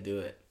 I can't do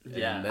it." And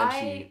Yeah. then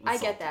she I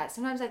was get salty. that.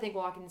 Sometimes I think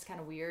walking is kind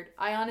of weird.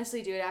 I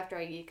honestly do it after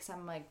I eat because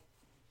I'm like,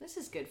 this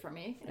is good for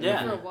me. I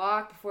Yeah. go for a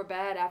walk before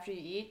bed after you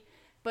eat.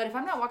 But if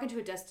I'm not walking to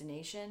a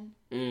destination,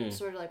 I'm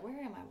sort of like, where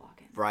am I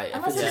walking? Right. if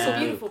Unless it's it's Yeah. a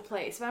beautiful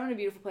place. If I'm in a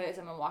beautiful place,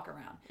 I'm going to walk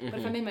around. But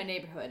if I'm in my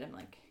neighborhood, I'm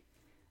like,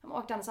 I'm going to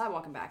walk down the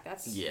sidewalk and back.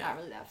 That's not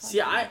really that fun. See,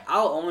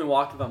 I'll only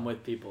walk if I'm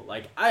with people.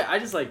 Like, I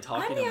just like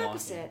talking I'm and the walking.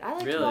 opposite. I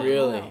like Really? to walk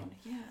Really? alone.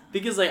 Yeah.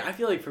 Because, like, I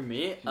feel like for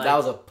me... Like, That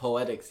was a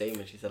poetic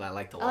statement. She said, "I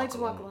like to walk I like to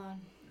walk alone."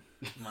 alone.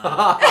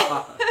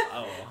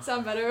 Oh.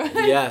 Sound better?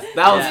 Yes,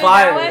 that was Yeah.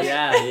 fire.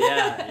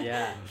 That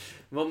Yeah.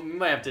 Well, we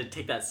might have to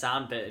take that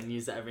sound bit and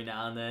use it every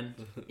now and then.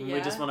 We Yeah.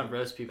 just want to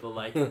roast people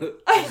like,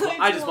 I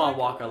I just want to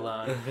walk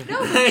alone. No,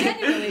 but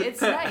genuinely,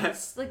 it's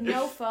nice. Like,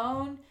 no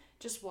phone,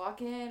 just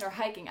walking or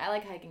hiking. I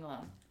like hiking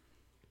alone.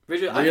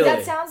 Rachel, Really?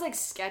 That sounds like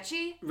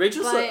sketchy.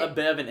 Rachel's but, a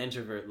bit of an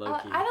introvert, low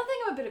key. I don't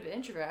think I'm a bit of an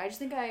introvert. I just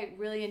think I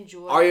really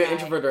enjoy. Are you an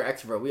introvert or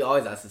extrovert? We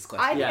always ask this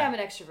question. I think Yeah. I'm an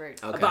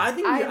extrovert. Okay. But I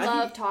think I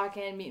love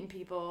talking, meeting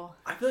people.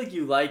 I feel like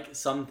you like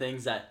some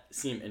things that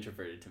seem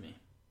introverted to me.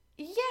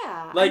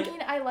 Yeah, Like- I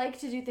mean, I like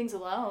to do things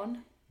alone.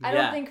 I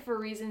Yeah. don't think for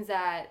reasons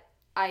that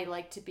I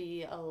like to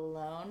be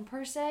alone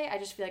per se. I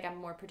just feel like I'm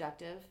more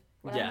productive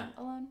when Yeah.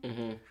 I'm alone.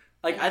 Mm-hmm.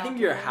 Like, Yeah, I think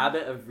your okay.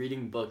 habit of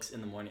reading books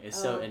in the morning is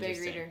so big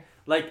interesting. reader.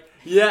 Like,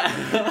 yeah.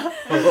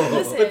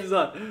 Listen. Put this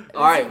on.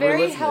 All right, It's we're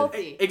very listening.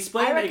 healthy.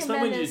 Explain I what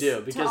recommend you this do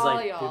to because all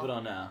like y'all. people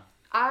don't know.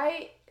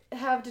 I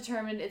have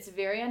determined it's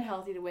very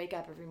unhealthy to wake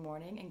up every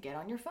morning and get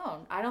on your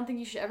phone. I don't think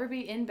you should ever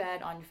be in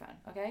bed on your phone,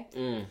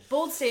 okay?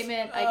 Bold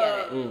statement, I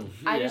get it.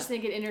 I just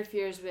think it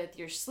interferes with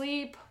your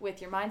sleep, with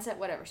your mindset,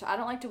 whatever. So I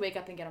don't like to wake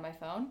up and get on my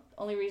phone.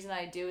 Only reason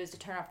I do is to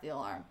turn off the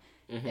alarm.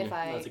 If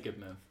I, That's a good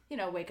move.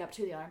 wake up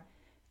to the alarm.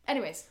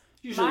 Anyways,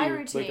 Usually my you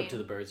routine. wake up to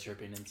the birds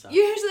chirping and stuff.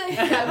 Usually,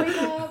 I wake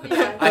up,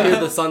 yeah. I hear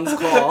the sun's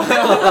call.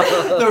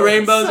 The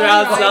rainbows are Sun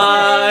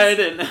outside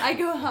rises. and I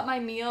go have my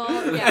meal.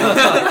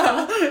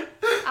 Yeah.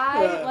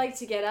 I like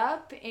to get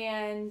up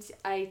and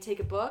I take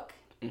a book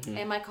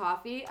and my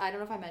coffee. I don't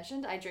know if I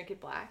mentioned, I drink it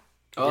black.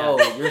 Oh,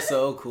 you're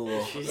so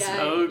cool. She's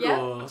so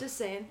cool. Just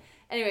saying.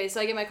 Anyway,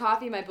 so I get my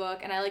coffee, my book,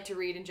 and I like to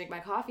read and drink my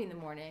coffee in the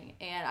morning.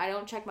 And I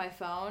don't check my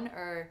phone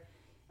or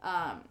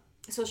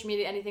social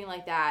media, anything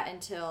like that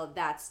until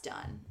that's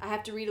done. I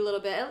have to read a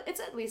little bit. It's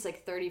at least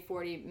like 30,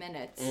 40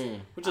 minutes.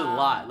 Which is a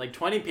lot. Like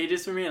 20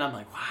 pages for me and I'm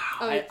like, wow,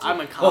 Oh, I'm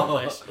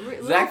accomplished.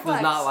 Zach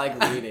does not like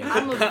reading.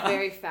 I'm a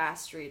very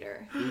fast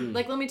reader.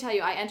 Like, let me tell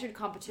you, I entered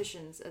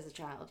competitions as a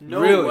child.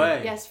 No Really?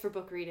 way. Yes, for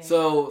book reading.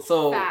 So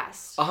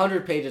Fast.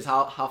 100 pages.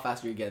 How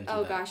fast are you getting?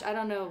 Oh gosh, I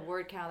don't know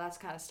word count, that's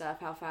kind of stuff.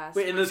 How fast?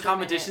 Wait, in those words per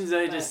competitions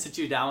minute, they just but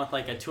sit you down with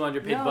like a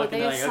 200-page No, book and they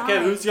they're like, assign.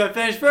 okay, who's gonna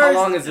finish first?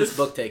 How long is this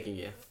book taking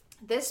you?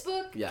 This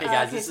book? Yeah. Okay,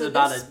 guys, this is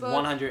about a book,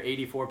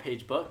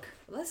 184-page book.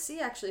 Let's see,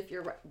 actually, if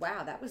you're.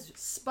 Wow, that was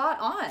spot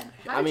on.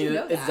 How I did mean, you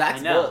know it's that? Zach's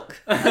I know.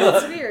 book.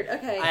 That's weird.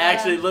 Okay. I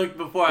actually looked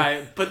before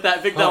I put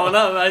that one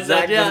up. I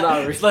Zach said, does not yeah,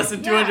 read. it's less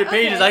than 200 Yeah,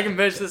 pages. okay. I can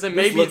finish this in This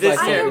maybe looks this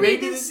like I year. can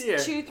Maybe read this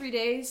this year. 2-3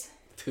 days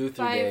 2-3 if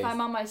days.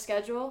 I'm on my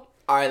schedule.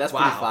 All right, that's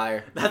Wow. pretty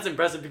fire. That's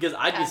impressive because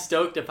I'd be Yeah.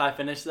 stoked if I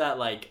finished that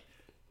like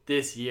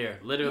this year.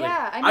 Literally.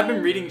 Yeah, I I've been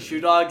mean- reading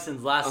Shoe Dog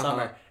since last Uh-huh.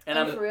 summer. And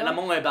Oh, for real? I'm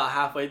only about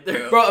halfway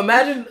through. Bro,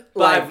 imagine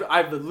But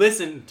I've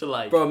listened to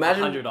like Bro,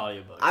 imagine 100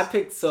 audiobooks. I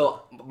picked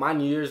my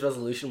New Year's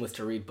resolution was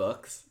to read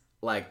books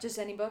like Just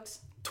any books?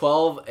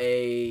 12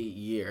 a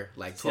year,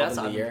 like See, 12 that's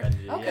in what a I've been year. trying to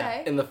do,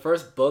 Okay. yeah. And the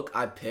first book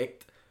I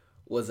picked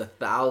was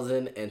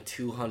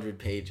 1,200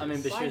 pages. I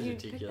mean, Why Bashir's do you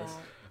pick ridiculous.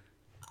 that?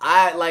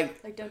 I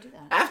like Like, don't do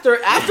that. after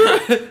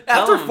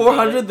Tell him,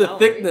 400, the tell him.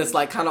 thickness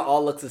like kind of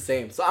all looks the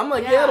same. So I'm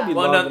like, yeah, Yeah. it'll be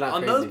Well, long, no, but not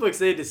on crazy. those books,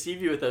 they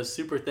deceive you with those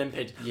super thin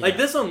pages. Yeah. Like,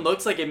 this one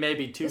looks like it may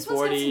be This one's got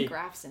 240. some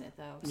graphs in it,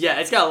 though. Yeah,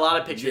 it's got a lot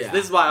of pictures. Yeah.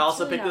 This is why I It's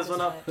also really picked not this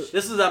one as up. much.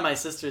 This was at my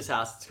sister's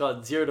house. It's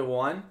called 0 to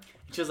 1.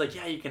 She was like,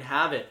 yeah, you can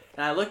have it.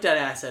 And I looked at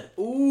it and I said,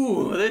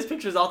 ooh, there's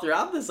pictures all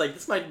throughout this. Like,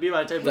 this might be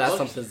my type of That's book.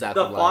 something Zach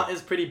The would font like.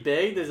 is pretty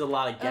big. There's a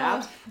lot of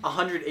gaps.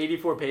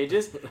 184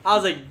 pages. I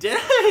was like,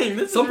 dang.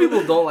 This Some is,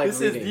 people don't like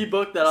This reading. is the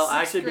book that I'll Sixth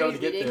actually be able to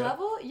grade get reading through.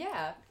 level?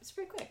 Yeah, it's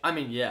pretty quick. I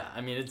mean, yeah.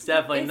 I mean, it's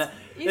definitely It's not.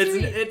 easy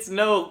read. It's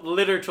no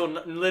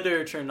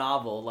literature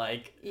novel.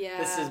 Like, Yeah.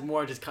 this is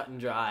more just cut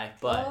and dry.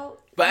 But Well,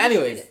 But you should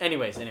anyways, read it.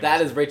 anyways.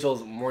 that is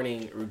Rachel's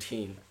morning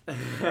routine.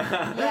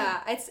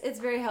 Yeah, it's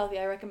very healthy.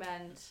 I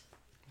recommend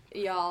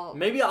y'all.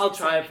 Maybe I'll do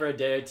try it something. for a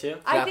day or two.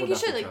 I Zach think will you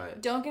should definitely try like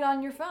it. don't get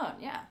on your phone.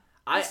 Yeah,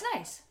 it's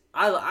nice.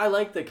 I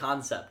like the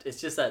concept.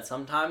 It's just that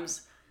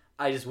sometimes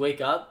I just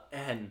wake up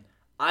and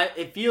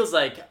it feels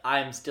like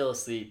I'm still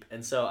asleep,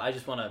 and so I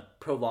just want to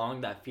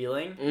prolong that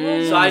feeling.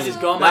 So I just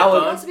go on my That You're would-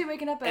 phone supposed to be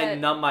waking up at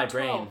and numb my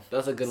brain. 12.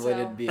 That's a good way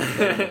to So- be.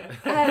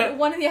 At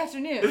 1 in the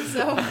afternoon,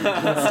 so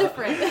it's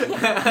different.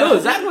 No,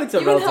 Zach wakes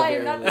up You and I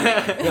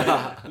relatively are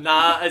not early.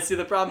 Nah, I see.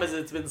 The problem is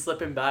it's been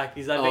slipping back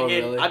because Oh,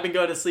 really? I've been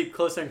going to sleep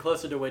closer and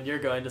closer to when you're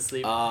going to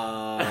sleep.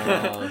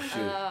 Oh, shoot.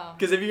 Oh.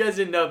 Because if you guys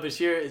didn't know,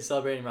 Bashir is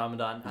celebrating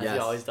Ramadan as he Yes.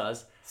 always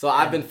does. So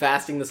I've been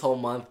fasting this whole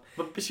month.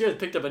 But Bashir has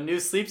picked up a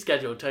new sleep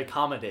schedule to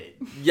accommodate.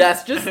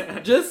 Yes, just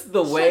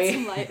the Shed way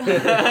some light on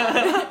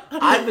it.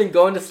 I've been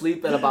going to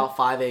sleep at about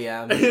 5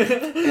 a.m.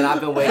 and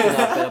I've been waking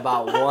up at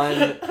about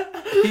 1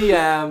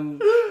 p.m.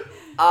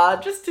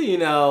 Just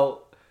to,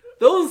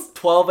 those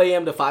 12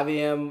 a.m. to 5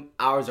 a.m.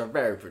 hours are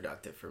very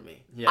productive for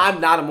me. Yeah. I'm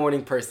not a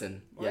morning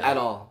person Yeah. at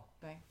all.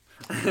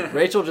 Bang.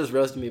 Rachel just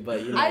roasted me, but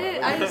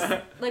I just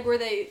like were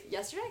they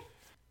yesterday?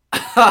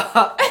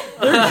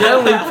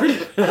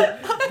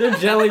 they're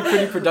generally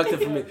pretty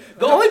productive for me.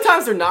 The only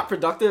times they're not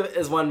productive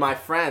is when my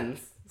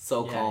friends,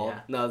 so-called, Yeah.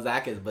 no,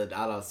 Zach is, but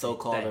I don't know,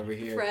 so-called Thank over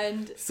here,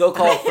 Friend.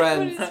 so-called What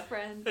friends is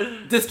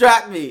friend?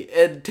 distract me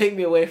and take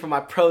me away from my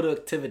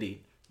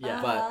productivity.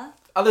 Yeah. But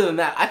other than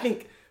that, I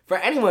think for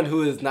anyone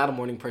who is not a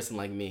morning person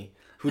like me,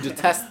 who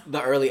detests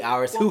the early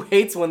hours, who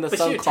hates when the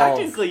sun Bashir, calls.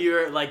 technically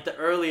you're like the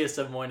earliest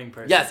of morning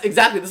person. Yes,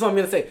 exactly. This is what I'm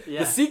going to say. Yeah.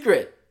 The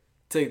secret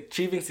to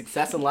achieving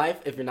success in life,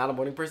 if you're not a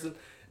morning person,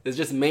 is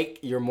just make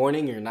your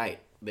morning your night.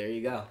 There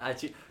you go.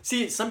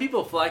 See, some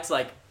people flex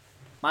like,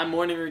 my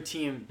morning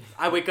routine,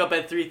 I wake up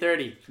at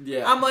 3:30.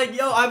 Yeah. I'm like,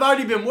 yo, I've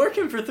already been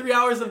working for 3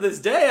 hours of this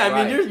day. I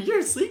mean, Right.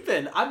 you're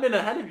sleeping. I've been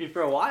ahead of you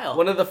for a while.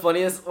 One of the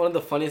funniest,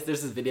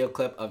 there's this video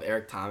clip of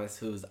Eric Thomas,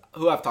 who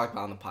I've talked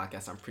about on the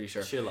podcast, I'm pretty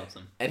sure. She loves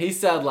him. And he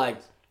said, like,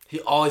 he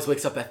always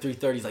wakes up at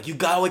 3:30. He's like, you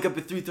gotta wake up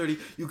at 3:30.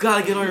 You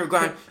gotta get on your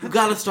grind. You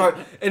gotta start.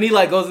 And he,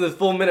 like, goes in this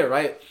full minute,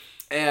 right?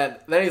 And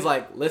then he's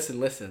like,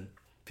 listen.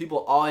 People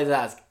always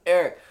ask,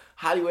 Eric,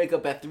 how do you wake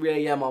up at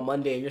 3 a.m. on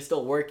Monday and you're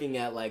still working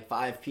at, like,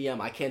 5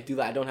 p.m.? I can't do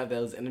that. I don't have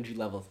those energy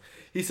levels.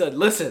 He said,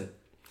 listen,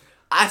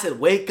 I said,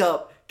 wake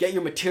up, get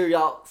your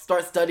material,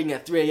 start studying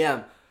at 3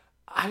 a.m.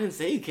 I didn't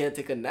say you can't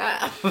take a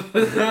nap.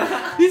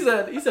 He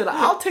said,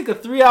 I'll take a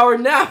 3-hour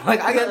nap.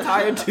 Like, I get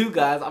tired too,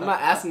 guys. I'm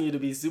not asking you to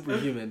be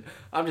superhuman.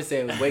 I'm just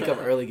saying, wake up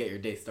early, get your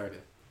day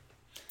started.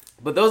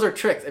 But those are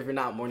tricks if you're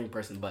not a morning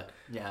person. But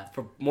yeah,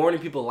 for morning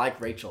people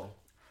like Rachel,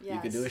 Yes.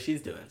 you can do what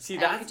she's doing. See, you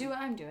can do what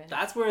I'm doing.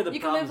 That's where the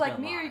you can live problem's like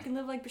gonna me, or lie. you can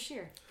live like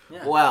Bashir.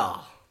 Yeah.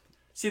 Well,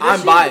 See,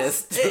 I'm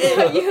biased.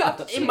 You have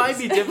to It choose. might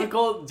be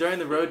difficult during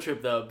the road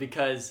trip though,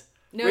 because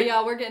No,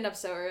 y'all, we're getting up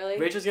so early.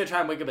 Rachel's gonna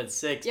try and wake up at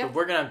 6, Yep. but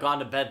we're gonna have gone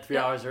to bed 3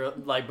 Yep. hours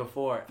like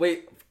before.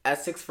 Wait,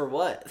 at 6 for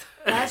what?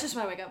 That's just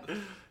when I wake up.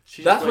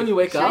 She That's just when you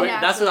wake up?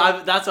 That's what I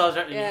was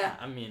trying. Yeah. Yeah,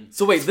 I mean,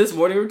 So wait, this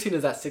morning routine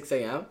is at 6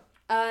 a.m.?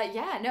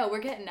 Yeah, no, we're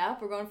getting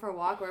up. We're going for a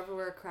walk wherever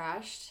we're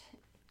crashed.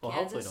 well,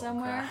 hopefully Kansas don't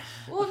somewhere.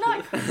 crash. Well,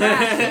 not crash.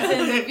 As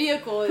in the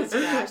vehicle is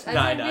crashed. As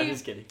No, in I'm we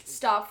just kidding.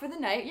 Stop for the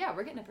night. Yeah,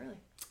 we're getting up early.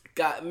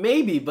 God,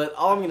 maybe, but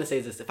all I'm going to say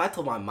is this. If I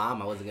told my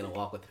mom I wasn't going to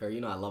walk with her,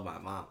 you know I love my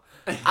mom.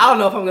 I don't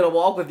know if I'm going to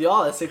walk with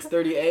y'all at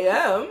 6:30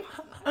 a.m.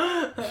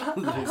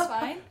 That's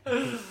fine.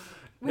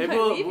 We Maybe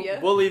might leave you.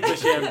 we'll leave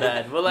Bashir in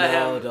bed. We'll let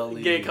No, him don't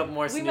leave get me. a couple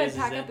more We might snoozes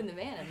pack in. up in the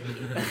van and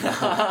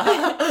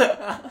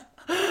leave.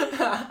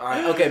 All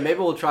right, okay, maybe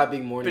we'll try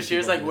being morning. Bashir's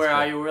people like, for where this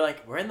are trip. you? We're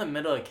like, we're in the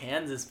middle of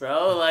Kansas,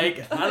 bro.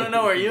 Like, I don't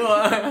know where you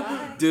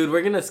are. Dude,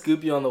 we're going to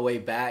scoop you on the way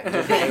back.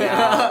 Just hang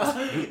out.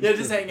 Yeah,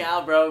 just hang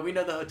out, bro. We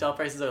know the hotel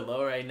prices are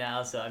low right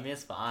now, so I mean,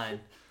 it's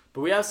fine.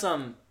 But we have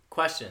some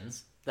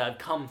questions that have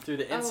come through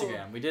the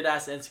Instagram. We did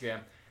ask the Instagram.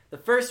 The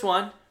first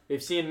one,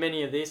 we've seen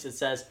many of these. It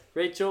says,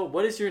 Rachel,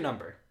 what is your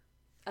number?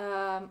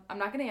 I'm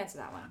not gonna answer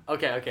that one.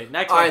 Okay.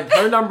 Next All one. right,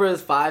 her number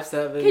is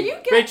 5'7". Can you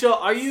get Rachel,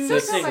 are you so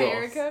Six. my single?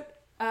 area code?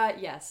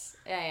 Yes,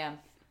 I am.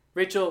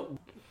 Rachel,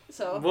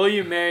 So, will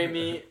you marry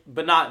me?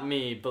 But not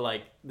me, but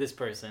like this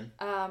person.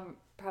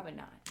 probably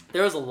not.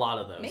 There was a lot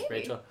of those, Maybe.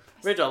 Rachel.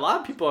 Rachel, a lot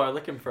of people are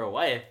looking for a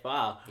wife.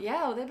 Wow.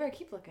 Yeah, well, they better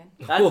keep looking.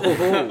 That's,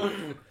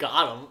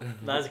 got him.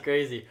 That's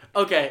crazy.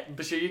 Okay,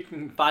 Bashir, you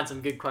can find some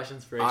good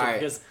questions for Rachel All right.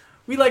 because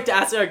we like to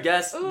ask our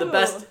guests the Ooh.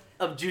 best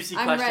of juicy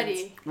I'm questions.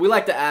 ready. We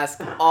like to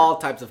ask all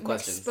types of I'm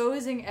questions.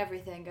 exposing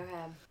everything. Go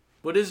ahead.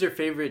 What is your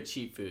favorite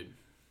cheat food?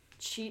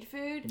 Cheat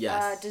food?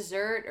 Yes.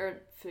 Dessert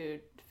or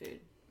food? Food.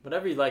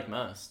 Whatever you like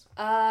most.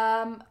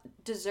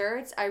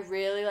 Desserts. I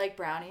really like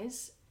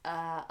brownies.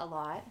 A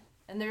lot,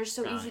 and they're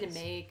so easy to Brownies.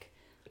 make.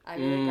 I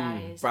really like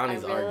brownies.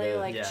 brownies I are really good.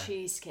 like Yeah.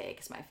 cheesecake.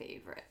 Is my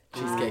favorite.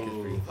 Cheesecake is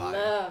pretty fire.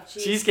 Love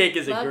cheesecake. Cheesecake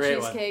is a Love great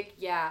one. cheesecake.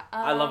 Yeah.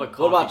 I love a What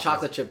coffee about cheese.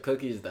 chocolate chip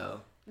cookies,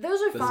 though?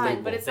 Those are The fine,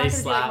 staple. but it's They not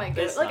gonna slap. be like my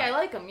They go. Like I slap.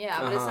 like them, yeah,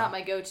 but it's Uh-huh. not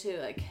my go-to.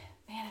 Like,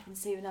 man, I've been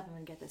saving up. I'm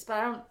gonna get this, but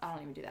I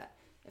don't even do that.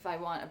 If I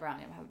want a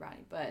brownie, I'm gonna have a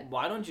brownie. But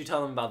Why don't you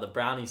tell them about the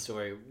brownie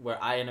story where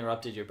I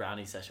interrupted your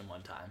brownie session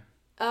one time?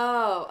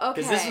 oh,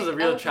 okay. Because this was a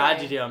real okay.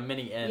 tragedy on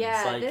many ends.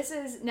 Yeah, like, this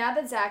is now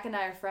that Zach and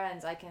I are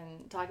friends. I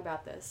can talk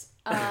about this.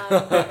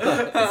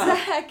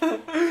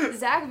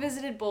 Zach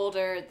visited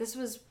Boulder. This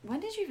was when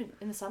did you even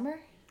in the summer?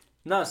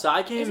 No, so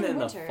I came It was in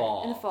the winter.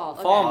 fall. In the fall,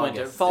 Fall okay. and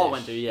winter. August-ish. Fall,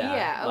 winter, yeah.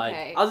 Yeah, Like,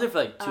 okay. I was there for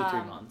like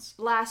 2-3 months.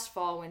 Last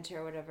fall,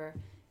 winter, whatever.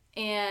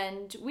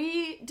 And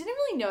we didn't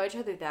really know each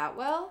other that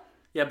well.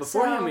 Yeah,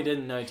 beforehand so we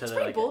didn't know each It's other.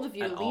 pretty like, bold of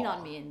you to at lean all.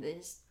 on me in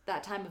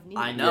that time of need.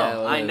 I Yeah,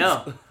 know, it I is.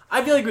 know.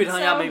 I feel like we'd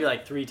hung out So- maybe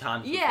like 3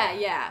 times. Before.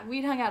 Yeah.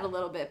 We'd hung out a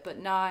little bit, but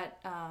not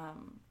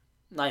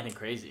Nothing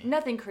crazy.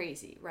 nothing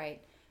crazy,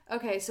 right?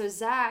 Okay, so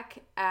Zach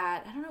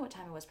at I don't know what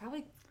time it was,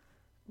 probably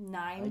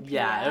 9 p.m.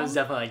 Yeah, it was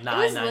definitely like 9,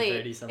 It was 9:30,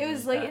 late. something It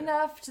was like late that.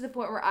 enough to the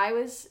point where I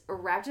was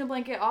wrapped in a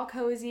blanket, all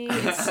cozy.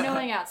 It's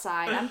snowing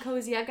outside. I'm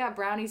cozy. I've got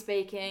brownies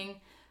baking.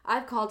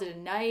 I've called it a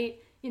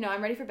night. You know,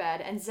 I'm ready for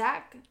bed. And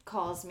Zach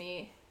calls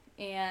me,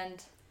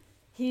 and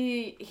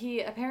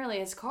he apparently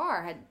his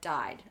car had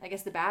died. I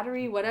guess the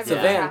battery, whatever It's a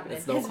was van. happening.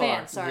 It's no his car.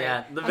 van, sorry.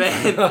 Yeah, the I'm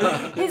van.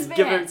 sorry. His van.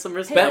 Give him some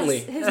respect. Bentley.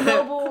 His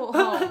mobile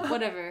home,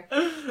 whatever.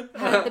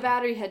 The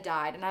battery had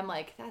died, and I'm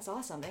like, "That's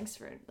awesome. Thanks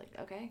for like,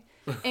 okay."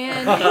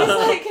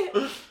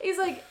 And he's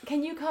like,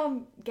 "Can you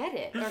come get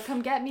it or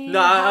come get me?" No,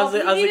 I was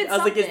help?" like, He needed is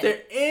something.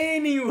 there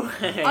any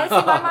way?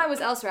 Honestly, my mind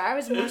was elsewhere. I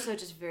was more so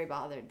just very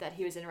bothered that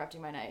he was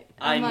interrupting my night.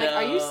 I'm I like,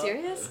 "Are you know.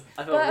 serious?"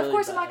 I But felt of really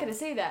course, I'm not bad. going to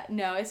say that.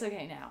 No, it's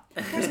okay now.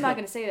 Of course, I'm not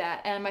going to say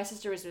that. And my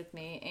sister was with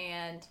me,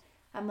 and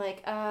I'm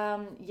like,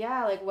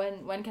 yeah, like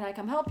when can I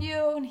come help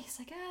you? And he's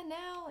like,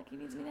 now, like he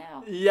needs me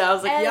now. Yeah, I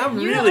was like, And yeah, I'm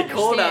you don't really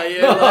cold out understand. here.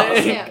 You don't Like,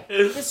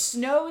 understand. The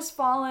snow's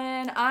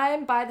falling.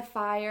 I'm by the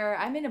fire.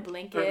 I'm in a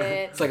blanket.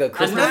 It's like a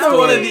Christmas Another story.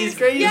 one of these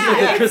crazy. Yeah, It's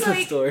like a it's Christmas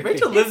like- story.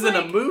 Rachel lives in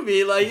a like-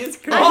 movie. Like it's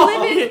crazy. I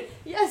live in,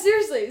 yeah,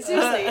 seriously.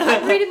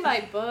 I'm reading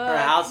my book. Her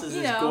house is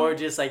you this know,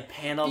 gorgeous, like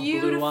panel blue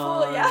beautiful,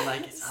 one. yeah.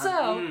 Like it's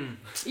So,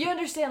 you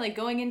understand, like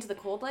going into the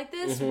cold like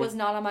this was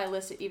not on my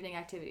list of evening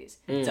activities.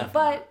 Definitely.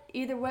 But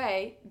either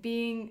way,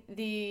 being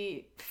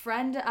the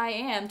friend I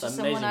am to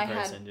Amazing someone I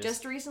person, had just-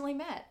 just recently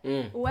met,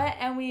 went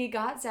and we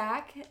got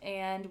Zach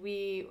and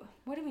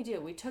what did we do?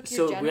 We took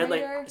your so generator. we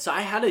had so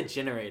I had a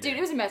generator. Dude,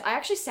 it was a mess. I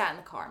actually sat in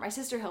the car. My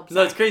sister helped.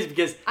 No, it's Zach. crazy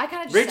because I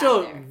kind of just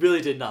Rachel sat there.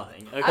 really did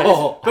nothing. Okay, I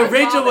but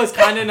Rachel bothered. was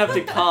kind enough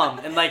to come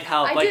and like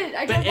help. I like, did.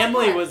 I but drove my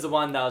Emily car. was the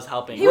one that was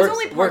helping. He was Work-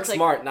 only work parked like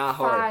smart, not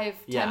hard. 5-10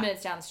 Yeah.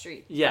 minutes down the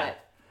street. Yeah. But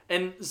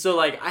And so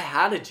like I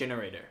had a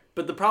generator,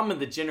 but the problem with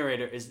the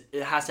generator is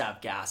it has to have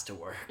gas to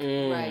work.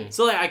 right.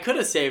 So like I could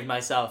have saved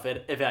myself if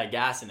it had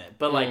gas in it,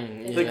 but like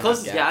you the have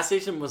closest gas. gas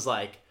station was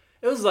like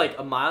it was like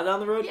a mile down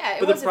the road. Yeah, it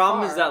but the wasn't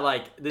problem is far. that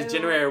like this It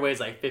generator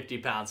weighs like 50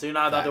 pounds, so you're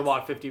not allowed to Facts.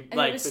 walk 50. And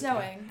like it was 50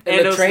 snowing. And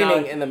it the was training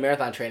snowing. in the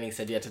marathon training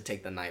said you had to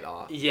take the night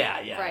off.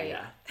 Yeah. Right.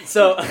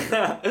 So,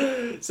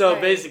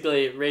 Right.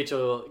 basically,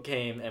 Rachel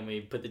came and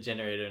we put the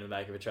generator in the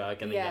back of a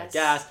truck and then got Yes.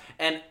 gas.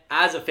 And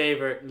as a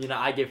favor,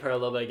 I gave her a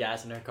little bit of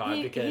gas in her car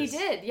He because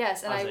did,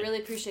 yes, and I I was like- really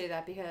appreciated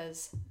that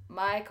because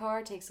my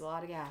car takes a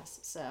lot of gas.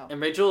 So And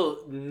Rachel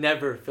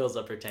never fills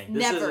up her tank.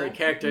 This is Never. a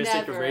characteristic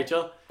Never. of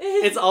Rachel.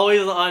 It's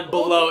always on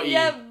below E.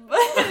 Yeah, but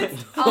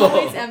it's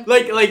always empty.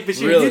 Like,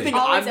 Bashir, Really? you think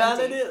Always I'm bad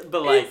at empty. it?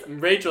 But like,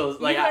 Rachel's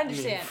like, you I don't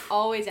understand.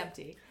 Always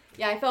empty.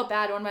 Yeah, I felt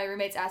bad. One of my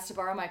roommates asked to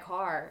borrow my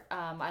car.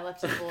 I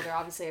left it in Boulder.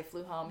 Obviously, I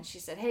flew home. And she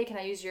said, hey, can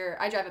I use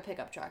your... I drive a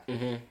pickup truck.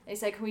 They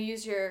said, can we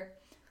use your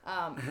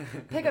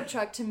pickup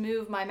truck to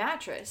move my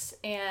mattress?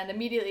 And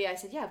immediately I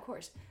said, yeah, of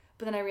course.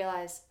 But then I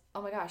realized,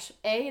 oh my gosh,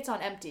 A, it's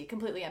on empty,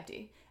 completely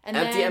empty. And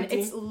then Empty?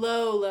 it's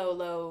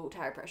low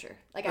tire pressure.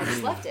 Like, I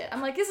just left it. I'm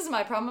like, this is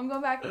my problem. I'm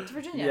going back to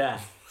Virginia. yeah.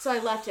 So I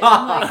left it.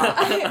 I'm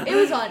like, it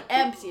was on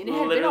empty, and it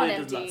had been on Literally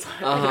does empty.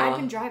 not Like, Uh-huh. I'd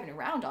been driving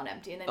around on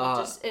empty, and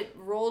then it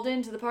rolled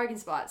into the parking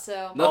spot.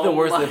 So Nothing Oh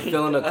worse my than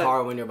filling a God.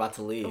 car when you're about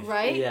to leave.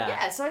 right,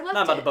 Yeah. So I left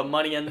Not about to it. put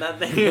money in that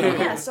thing.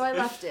 Yeah, so I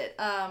left it.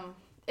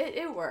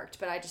 It worked,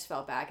 but I just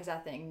felt bad because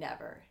that thing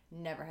never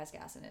has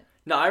gas in it.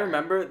 No, I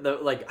remember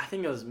I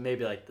think it was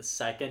maybe like the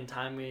second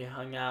time we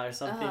hung out or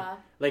something. Uh-huh.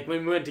 Like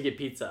when we went to get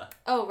pizza.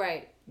 Oh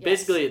right. Yes.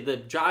 Basically, the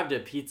drive to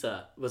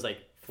pizza was like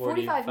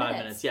 45 minutes.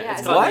 minutes. Yeah, Yeah, it's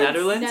it's called What?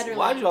 Netherlands. Netherlands.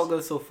 Why'd y'all go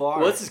so far?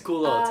 Well, it's this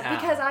cool little town.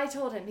 Because I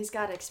told him he's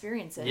got to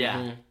experience it.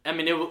 Yeah, I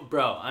mean,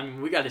 bro. I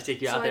mean, we got to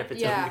take you So out there I- for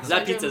yeah, because so I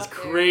that drove pizza's him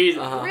up there. crazy.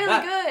 Uh-huh. Really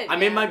That- good. I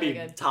mean, it Yeah, might be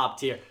really good. top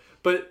tier.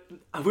 But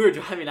we were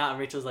driving out, and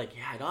Rachel's like,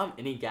 "Yeah, I don't have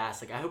any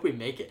gas. Like, I hope we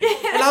make it."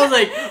 And I was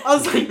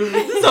like,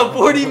 "This is a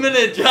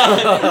 40-minute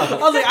drive." I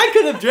was like, "I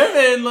could have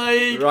driven.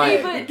 Like, Right.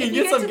 Hey, but you if can you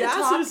get get some to the gas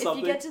top, or if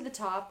something." you get to the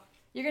top,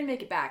 you're gonna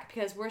make it back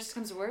because worst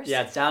comes to worst.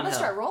 Yeah, it's I'm downhill. gonna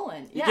start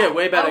rolling. You Yeah. get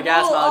way better I'll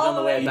gas roll mileage all on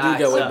the way You back.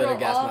 do get way so- better Roll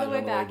gas all the mileage way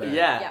on the way back. back.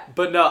 Yeah. Yeah.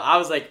 But no, I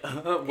was like, what?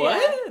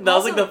 Yeah. That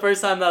was like Also- the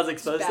first time that I was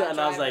exposed to bad it, and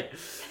I was driving. like,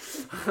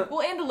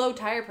 Well, and the low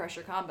tire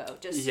pressure combo.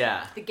 Just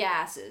Yeah. the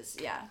gases.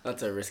 Yeah.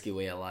 That's a risky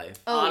way of life.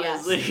 Oh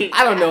honestly. yes.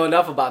 I don't know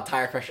enough about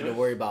tire pressure to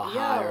worry about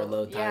high Yo, or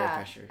low tire yeah.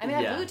 pressure. I mean,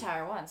 I Yeah. blew a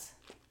tire once.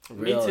 Me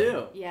Really?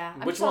 too. Yeah.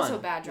 I'm Which just also one?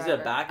 a bad Is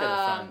driver. it back or the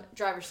front?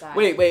 Driver's side.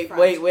 Wait.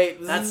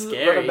 Front. That's Zzz,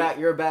 scary. Run it back.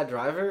 You're a bad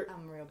driver?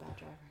 I'm a real bad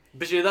driver.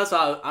 Bashir, that's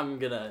why I'm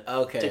gonna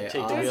Okay. take the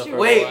Don't wheel you for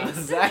Wait, a while.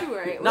 Zach. Don't you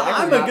worry. No, We'll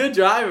I'm figure a it good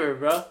driver,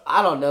 bro.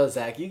 I don't know,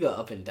 Zach. You go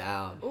up and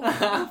down. out.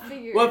 We'll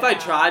figure Well, it if I out.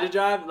 try to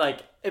drive, like,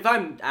 if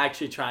I'm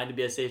actually trying to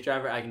be a safe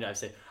driver, I can drive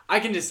safe. I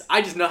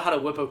just know how to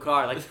whip a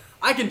car. Like,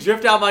 I can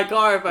drift out my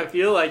car if I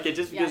feel like it,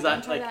 just Yeah, because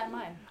don't try like, that in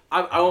mine.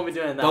 I won't be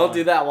doing that. Don't one.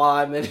 do that while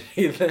I'm in it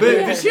either. But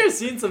Bashir's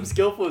seen some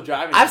skillful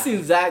driving. I've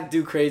seen Zach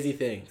do crazy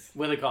things.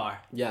 with a car,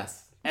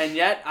 Yes. and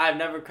yet I've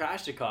never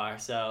crashed a car.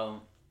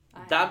 So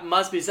that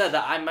must be said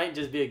that I might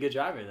just be a good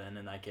driver then.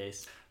 In that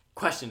case,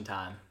 question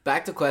time.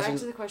 Back to Back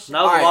questions. to the question.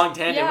 That was Alright. a long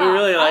tangent. Yeah, We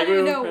really like. I don't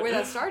even we know were- where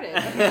that started.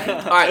 Okay.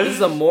 All right, this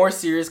is a more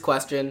serious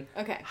question.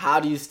 Okay.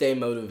 How do you stay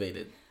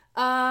motivated?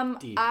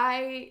 Deep.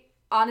 I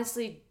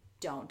honestly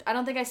don't. I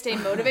don't think I stay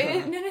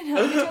motivated. No.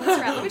 Let me turn this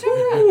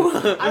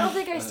around. I don't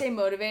think I stay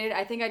motivated.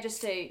 I think I just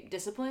stay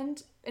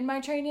disciplined in my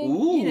training.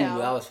 Ooh, you know.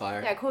 that was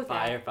fire. Yeah, quote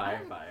that.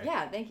 Fire.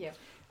 Yeah, thank you.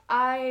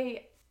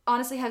 I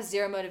honestly have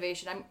zero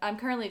motivation. I'm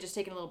currently just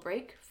taking a little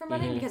break from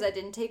running because I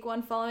didn't take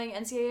one following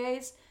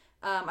NCAAs.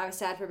 I was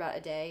sad for about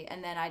a day,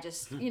 and then I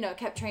just,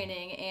 kept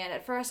training. And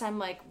at first, I'm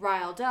like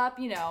riled up,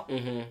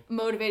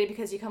 motivated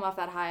because you come off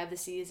that high of the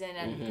season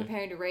and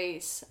preparing to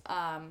race.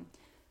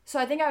 So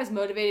I think I was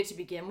motivated to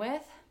begin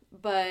with,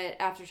 but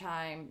after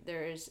time,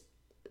 there's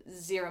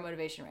zero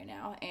motivation right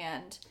now.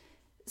 And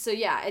so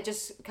yeah, it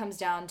just comes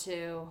down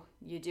to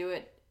you do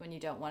it when you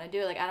don't want to do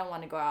it. Like, I don't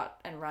want to go out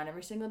and run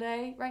every single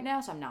day right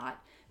now, so I'm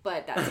not.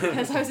 But that's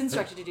because I was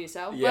instructed to do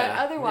so. Yeah, But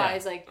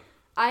otherwise, like,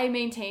 I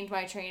maintained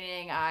my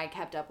training. I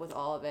kept up with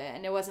all of it.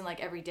 And it wasn't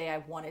like every day I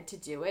wanted to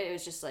do it. It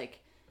was just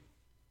like,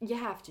 you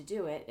have to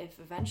do it if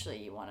eventually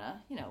you want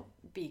to,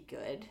 be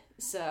good.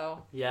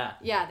 So, yeah,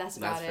 that's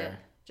about it. fair.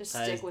 Just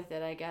stick with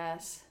it, I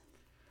guess.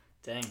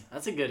 Dang,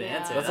 that's a good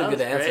answer. That's a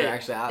good answer, great.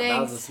 actually.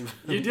 Thanks.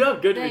 You do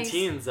have good Thanks.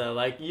 routines, though.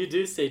 Like, you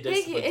do stay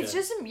disciplined. It's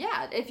just,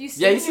 if you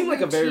stay Yeah, you in seem a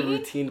like a very routine-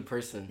 routine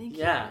person. Thank you.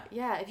 Yeah.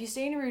 Yeah, if you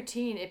stay in a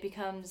routine, it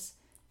becomes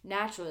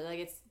naturally, like,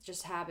 it's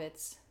just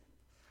habits,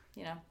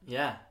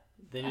 Yeah.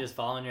 Then you just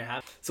follow in your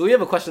habits. So we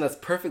have a question that's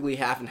perfectly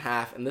half and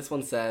half, and this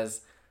one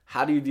says,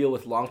 how do you deal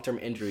with long-term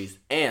injuries,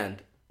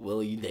 and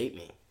will you date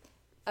me?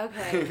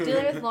 Okay,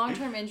 dealing with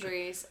long-term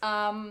injuries.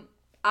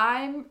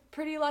 I'm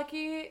pretty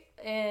lucky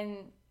in,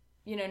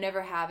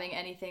 never having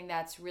anything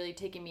that's really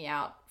taken me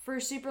out for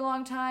a super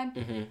long time.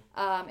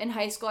 Mm-hmm. In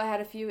high school, I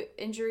had a few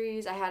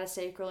injuries. I had a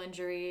sacral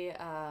injury,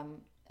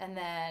 and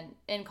then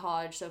in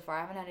college so far,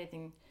 I haven't had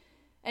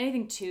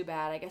anything too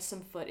bad. I guess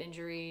some foot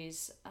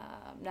injuries,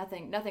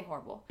 nothing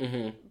horrible.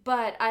 Mm-hmm.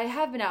 But I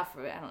have been out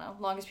for, I don't know,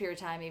 longest period of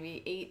time,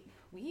 maybe 8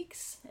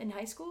 weeks in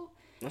high school.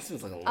 That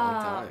seems like a long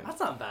time. That's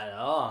not bad at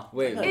all.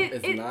 Wait,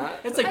 it's not?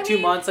 It's like 2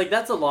 months. Like,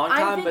 that's a long I'm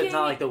time, but it's not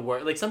thinking- like the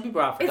worst. Like, some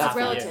people are out for It's half a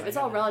year. relative. It's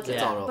all relative.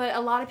 It's all relative. But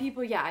a lot of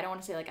people, I don't want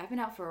to say, like, I've been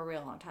out for a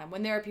real long time.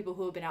 When there are people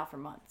who have been out for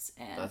months.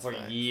 And That's For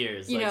right.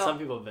 years. You Like, know, some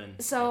people have been.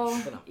 so,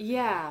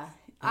 yeah.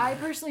 I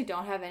personally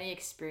don't have any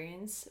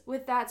experience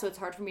with that, so it's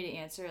hard for me to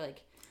answer,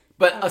 like,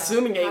 But I don't know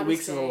assuming how 8 to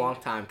weeks is a say. long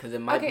time, because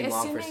it might Okay, be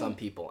long for assuming some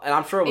people. And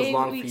I'm sure it was 8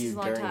 long for weeks is you a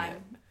long during time.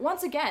 it.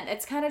 Once again,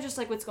 it's kind of just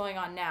like what's going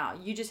on now.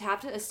 You just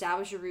have to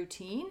establish a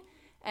routine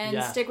and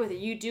Yeah. stick with it.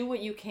 You do what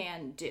you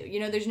can do.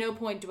 There's no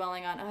point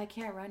dwelling on, I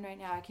can't run right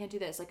now. I can't do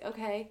this. Like,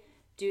 okay,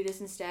 do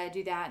this instead,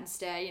 do that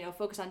instead,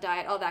 focus on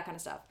diet, all that kind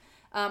of stuff.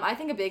 I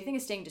think a big thing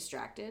is staying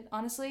distracted,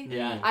 honestly.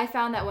 Yeah. I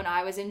found that when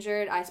I was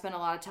injured, I spent a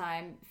lot of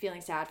time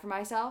feeling sad for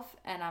myself.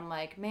 And I'm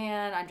like,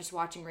 man, I'm just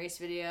watching race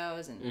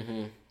videos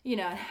and,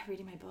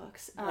 reading my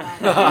books.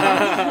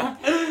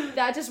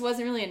 That just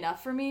wasn't really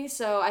enough for me.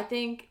 So I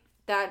think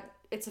that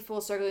it's a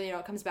full circle.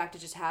 It comes back to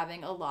just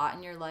having a lot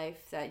in your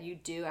life that you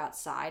do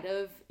outside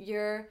of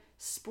your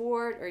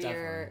sport or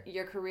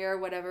your career,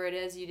 whatever it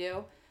is you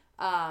do.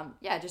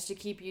 Just to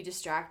keep you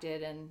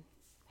distracted and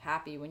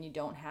happy when you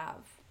don't have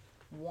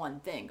one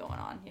thing going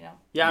on,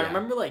 Yeah, I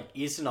remember, like,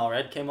 Easton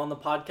Allred came on the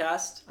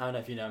podcast. I don't know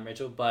if you know him,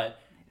 Rachel, but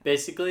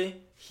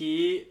basically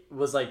he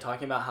was, like,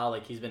 talking about how,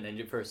 like, he's been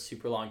injured for a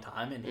super long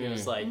time, and he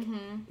was like,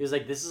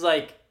 this is,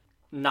 like,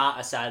 not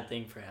a sad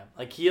thing for him.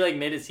 Like, he, like,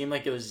 made it seem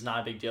like it was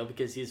not a big deal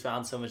because he's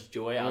found so much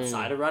joy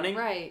outside of running.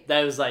 Right.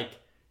 That it was, like,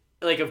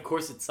 of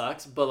course it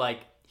sucks, but, like,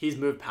 he's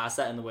moved past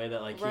that in the way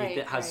that, like, he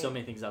has so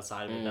many things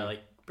outside of it that,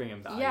 like, bring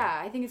him value.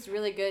 Yeah, I think it's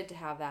really good to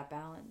have that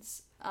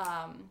balance.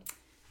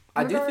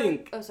 I do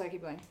think... Oh, sorry,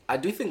 keep going. I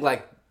do think,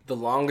 like, the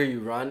longer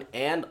you run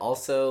and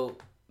also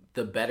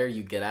the better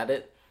you get at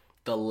it,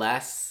 the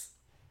less,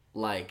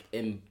 like,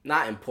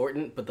 not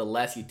important, but the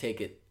less you take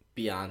it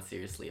beyond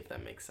seriously, if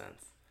that makes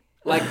sense.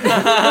 Like,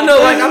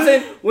 I'm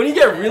saying, when you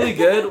get really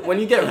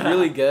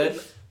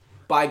good,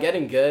 by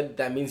getting good,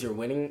 that means you're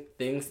winning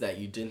things that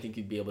you didn't think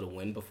you'd be able to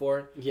win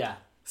before. Yeah.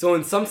 So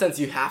in some sense,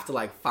 you have to,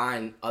 like,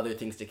 find other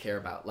things to care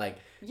about. Like,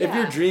 if Yeah.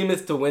 your dream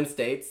is to win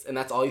states and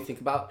that's all you think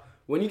about,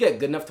 when you get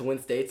good enough to win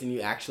states and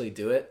you actually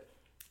do it,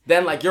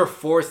 then, like, you're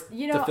forced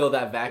to fill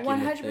that vacuum.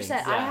 100%. with things.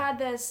 I had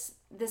this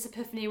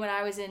epiphany when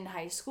I was in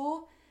high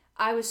school.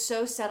 I was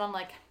so set on,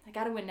 like, I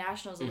gotta win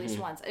nationals at least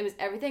once. It was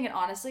everything, and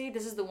honestly,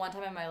 this is the one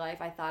time in my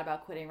life I thought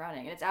about quitting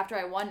running. And it's after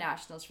I won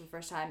nationals for the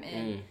first time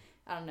in,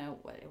 I don't know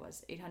what it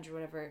was, 800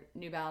 whatever,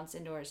 New Balance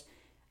indoors.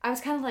 I was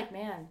kind of like,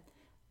 man,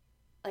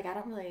 like, I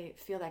don't really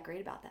feel that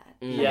great about that.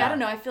 Like, I don't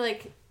know, I feel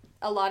like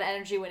a lot of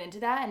energy went into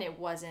that, and it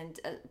wasn't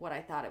what I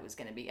thought it was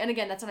going to be. And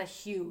again, that's not a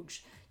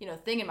huge,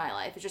 thing in my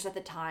life. It's just at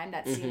the time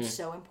that seemed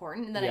so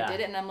important, and then I did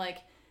it, and I'm like,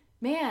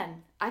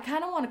 man, I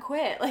kind of want to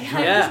quit. Like,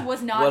 I just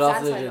was not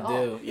satisfied at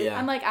all. Yeah.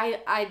 I'm like,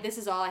 I this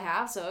is all I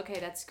have, so okay,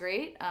 that's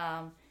great.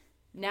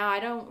 Now I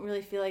don't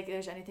really feel like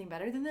there's anything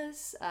better than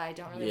this. I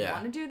don't really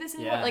want to do this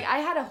anymore. Yeah. Like, I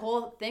had a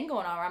whole thing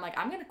going on where I'm like,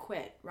 I'm going to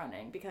quit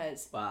running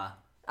because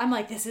I'm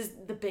like, this is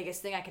the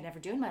biggest thing I could ever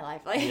do in my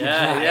life. Like, New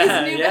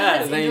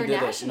Balance indoor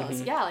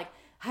nationals. Yeah, like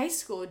high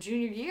school,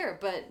 junior year.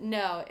 But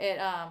no, it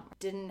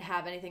didn't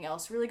have anything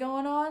else really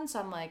going on. So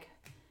I'm like,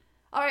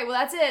 all right, well,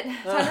 that's it.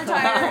 Time to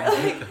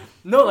retire.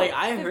 No, like,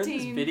 I heard 15.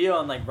 this video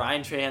on, like,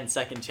 Ryan Trahan's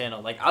second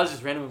channel. Like, I was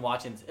just randomly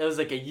watching. It was,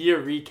 like, a year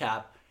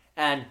recap.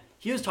 And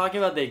he was talking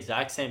about the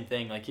exact same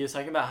thing. Like, he was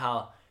talking about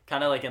how,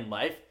 kind of like in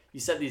life, you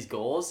set these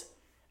goals.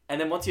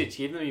 And then once you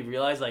achieve them, you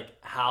realize, like,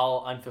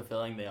 how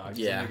unfulfilling they are.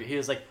 Yeah. He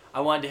was like,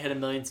 I wanted to hit 1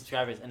 million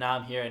subscribers. And now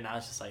I'm here. And now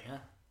it's just like,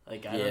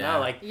 like, I don't know.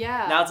 Like,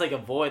 now it's like a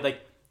void.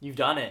 Like, you've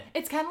done it.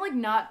 It's kind of like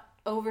not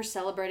over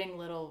celebrating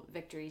little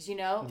victories,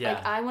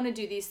 Like, I want to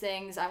do these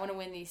things, I want to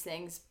win these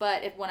things,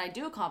 but when I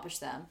do accomplish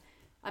them,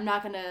 I'm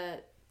not gonna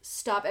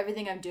stop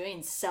everything I'm doing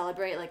and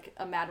celebrate like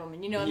a mad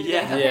woman, I'm like,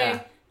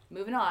 okay,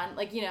 moving on.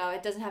 Like,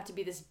 it doesn't have to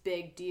be this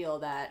big deal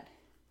that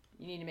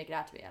you need to make it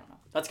out to be. I don't know.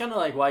 That's kind of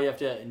like why you have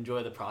to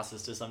enjoy the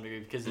process to some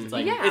degree, because it's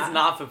like it's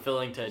not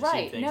fulfilling to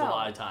achieve things a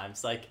lot of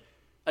times. Like,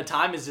 a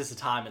time is just a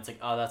time. It's like,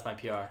 oh, that's my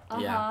PR.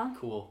 Yeah.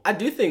 Cool. I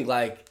do think,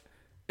 like,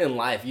 in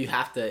life, you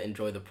have to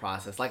enjoy the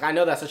process. Like, I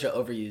know that's such an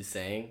overused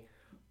saying,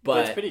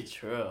 but it's pretty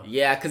true.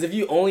 Yeah, because if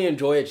you only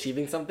enjoy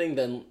achieving something,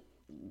 then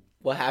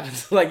what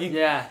happens? Like,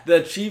 the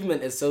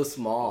achievement is so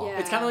small. Yeah.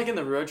 It's kind of like in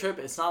the road trip.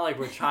 It's not like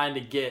we're trying to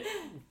get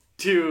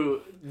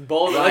to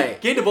Boulder. Right.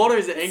 Like, getting to Boulder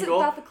is the end goal.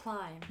 It's about the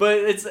climb. But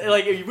it's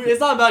like it's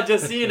not about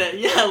just seeing it.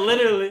 Yeah,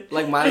 literally.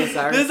 Like Miley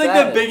Cyrus This is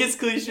like the biggest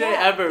cliche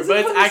ever, this but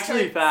is it's when we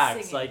actually start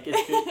facts. singing. Like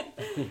it's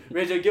good.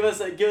 Rachel, give us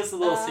a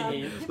little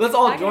singing. Let's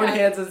all I join got-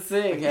 hands and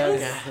sing.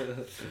 Okay.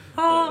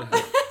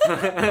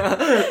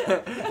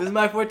 This is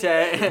my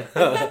forte.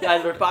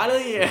 Guys, we're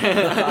finally here.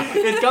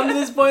 It's come to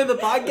this point in the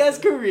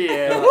podcast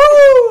career.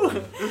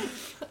 Woo!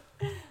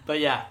 But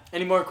yeah,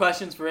 any more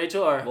questions for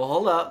Rachel or? Well,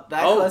 hold up.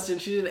 That question,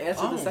 she didn't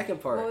answer the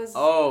second part. What was-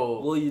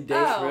 Will you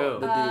date true.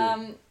 the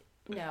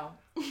dude? No.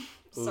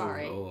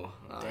 Sorry. Oh,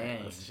 all right,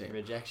 Dang, that's a shame.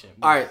 rejection.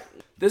 All right,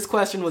 this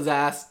question was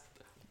asked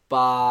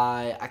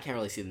by, I can't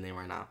really see the name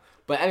right now.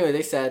 But anyway,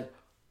 they said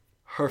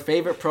her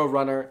favorite pro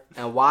runner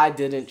and why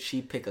didn't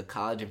she pick a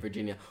college in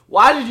Virginia?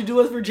 Why did you do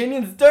us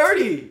Virginians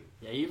dirty?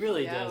 Yeah, you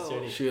really did, Yo.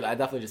 Sturdy. Shoot, I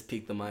definitely just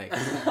peeked the mic.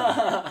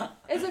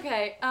 It's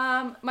okay.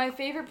 My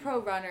favorite pro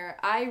runner,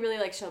 I really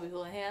like Shelby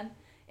Houlihan.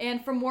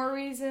 And for more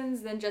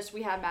reasons than just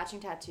we have matching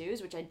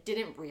tattoos, which I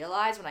didn't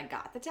realize when I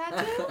got the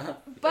tattoo.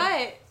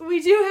 But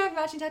we do have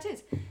matching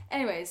tattoos.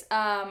 Anyways,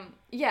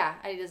 yeah,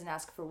 I doesn't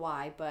ask for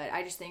why, but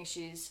I just think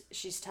she's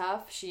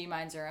tough. She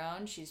minds her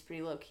own. She's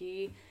pretty low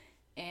key.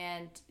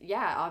 And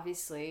yeah,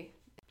 obviously,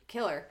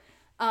 killer.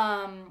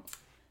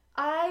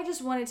 I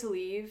just wanted to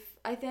leave,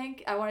 I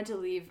think. I wanted to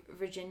leave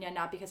Virginia,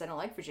 not because I don't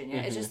like Virginia.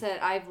 It's just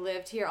that I've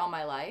lived here all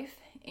my life,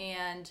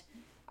 and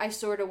I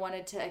sort of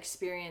wanted to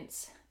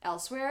experience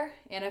elsewhere.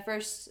 And at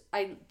first,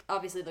 I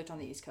obviously looked on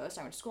the East Coast.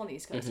 I went to school on the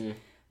East Coast.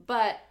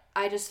 But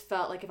I just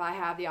felt like if I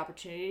have the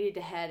opportunity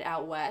to head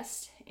out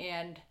west,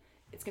 and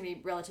it's going to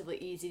be relatively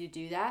easy to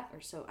do that,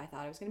 or so I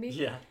thought it was going to be.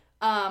 Yeah.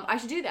 I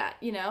should do that,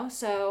 you know?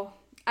 So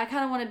I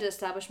kind of wanted to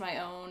establish my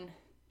own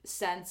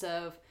sense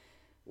of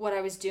what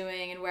I was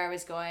doing and where I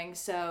was going.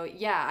 So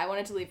yeah, I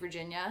wanted to leave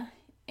Virginia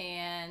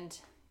and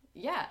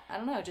yeah, I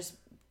don't know, just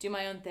do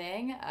my own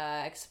thing,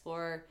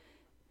 explore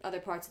other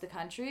parts of the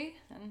country,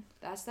 and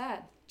that's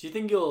that. Do you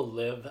think you'll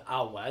live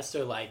out west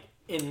or like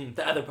in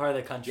the other part of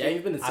the country? Yeah,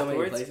 you've been to so many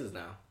afterwards? places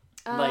now.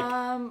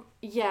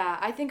 Yeah,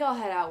 I think I'll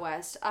head out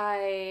west.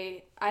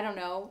 I don't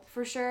know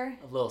for sure.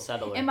 A little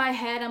settler. In my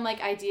head, I'm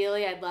like,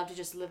 ideally, I'd love to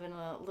just live in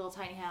a little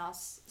tiny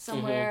house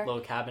somewhere.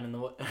 Little cabin in the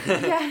woods.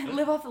 Yeah,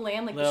 live off the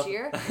land like Live-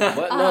 Bashir.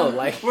 What? No,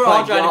 like We're all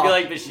like trying to be y'all.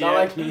 like Bashir. Not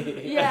like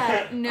me.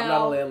 Yeah, no. I'm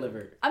not a land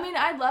liver. I mean,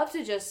 I'd love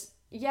to just,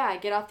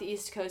 get off the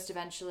East Coast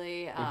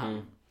eventually.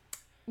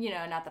 You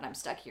know, not that I'm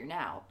stuck here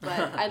now, but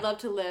I'd love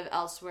to live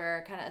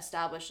elsewhere, kind of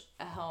establish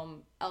a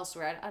home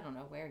elsewhere. I don't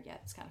know where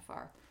yet. It's kind of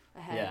far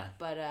ahead. Yeah.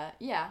 But,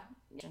 yeah.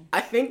 I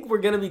think we're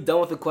going to be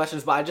done with the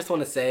questions, but I just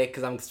want to say,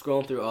 because I'm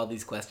scrolling through all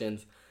these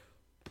questions,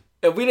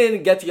 if we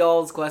didn't get to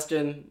y'all's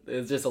question,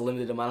 it's just a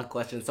limited amount of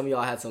questions. Some of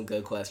y'all had some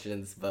good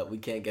questions, but we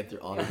can't get through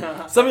all of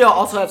them. Some of y'all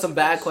also had some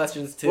bad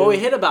questions, too. Well, we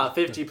hit about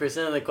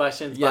 50% of the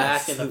questions by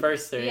Yes. asking the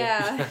first three.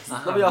 Yeah.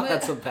 Some of y'all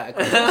had some bad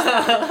questions.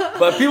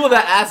 But people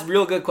that asked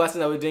real good questions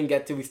that we didn't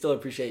get to, we still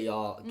appreciate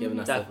y'all giving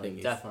us the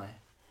thingies. Definitely.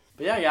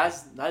 But yeah,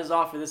 guys, that is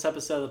all for this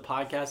episode of the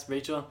podcast.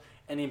 Rachel,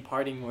 any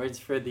parting words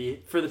for the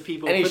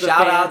people? Any for the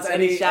shout-outs, fans?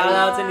 Any any-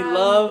 shout-outs? Any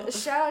love?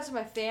 Shout out to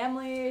my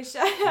family.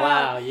 Shout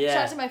Wow, out, yeah.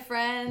 Shout out to my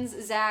friends,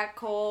 Zach,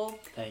 Cole.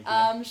 Thank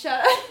you.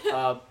 Shout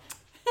out.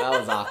 That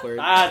was awkward.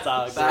 That's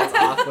awkward. That's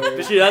awkward.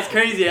 But shoot, that's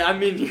crazy. I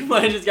mean, you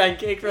might have just gotten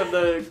kicked from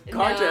the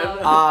car No.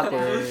 trip.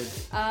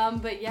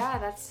 Awkward. But yeah,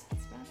 that's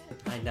about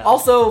it. I know.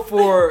 Also,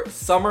 for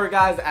summer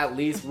guys, at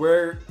least,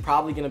 we're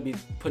probably going to be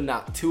putting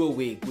out 2 a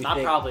week. We Not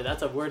think. probably.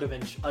 That's a word of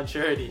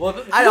unsurety.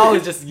 Well, I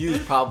always just use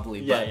probably,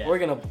 Yeah, but yeah. we're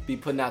going to be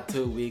putting out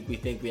 2 a week. We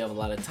think we have a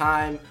lot of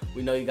time.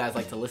 We know you guys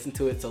like to listen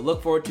to it, so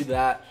look forward to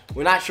that.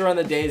 We're not sure on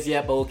the days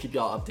yet, but we'll keep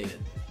y'all updated.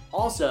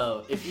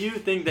 Also, if you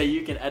think that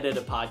you can edit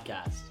a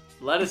podcast,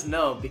 let us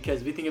know,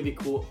 because we think it'd be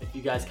cool if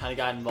you guys kind of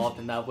got involved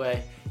in that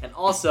way. And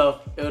also,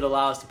 it would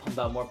allow us to pump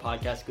out more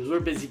podcasts, because we're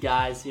busy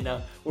guys, you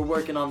know, we're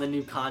working on the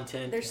new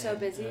content. They're so and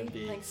busy it'd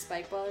be- playing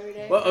spike ball every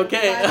day. Well, for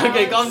okay, 5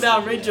 okay, hours. calm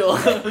down, Rachel.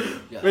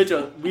 Yeah.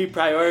 Rachel, we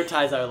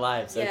prioritize our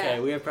lives, okay?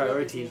 Yeah, We have real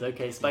priorities, busy.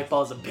 okay? Spike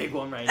ball is a big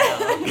one right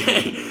now,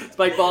 okay?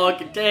 Spike ball,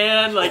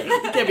 Catan, like,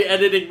 we can't be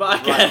editing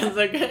podcasts,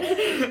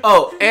 okay?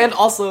 Oh, and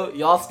also,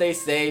 y'all stay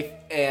safe.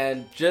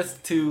 And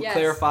just to Yes.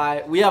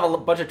 clarify, we have a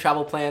bunch of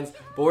travel plans,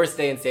 but we're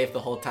staying safe the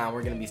whole time.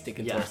 We're going to be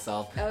sticking to Yeah.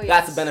 ourselves. Oh, That's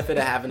yes. the benefit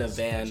of having a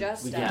van.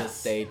 Just we can us. just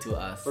stay to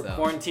us. We're So,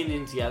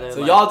 quarantining together. so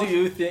like- y'all do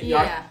you think?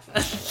 Yeah.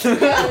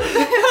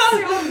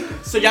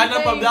 So y'all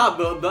not pumped out,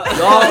 but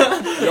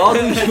Y'all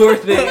do your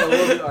thing and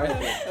we'll do our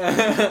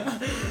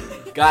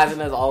thing. Guys,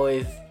 and as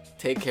always,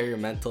 take care of your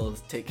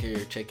mentals, take care of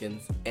your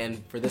chickens,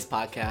 and for this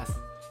podcast,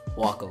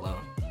 walk alone.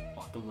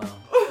 walk alone.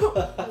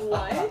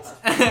 What?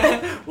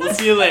 We'll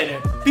see you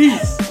later.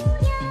 Peace.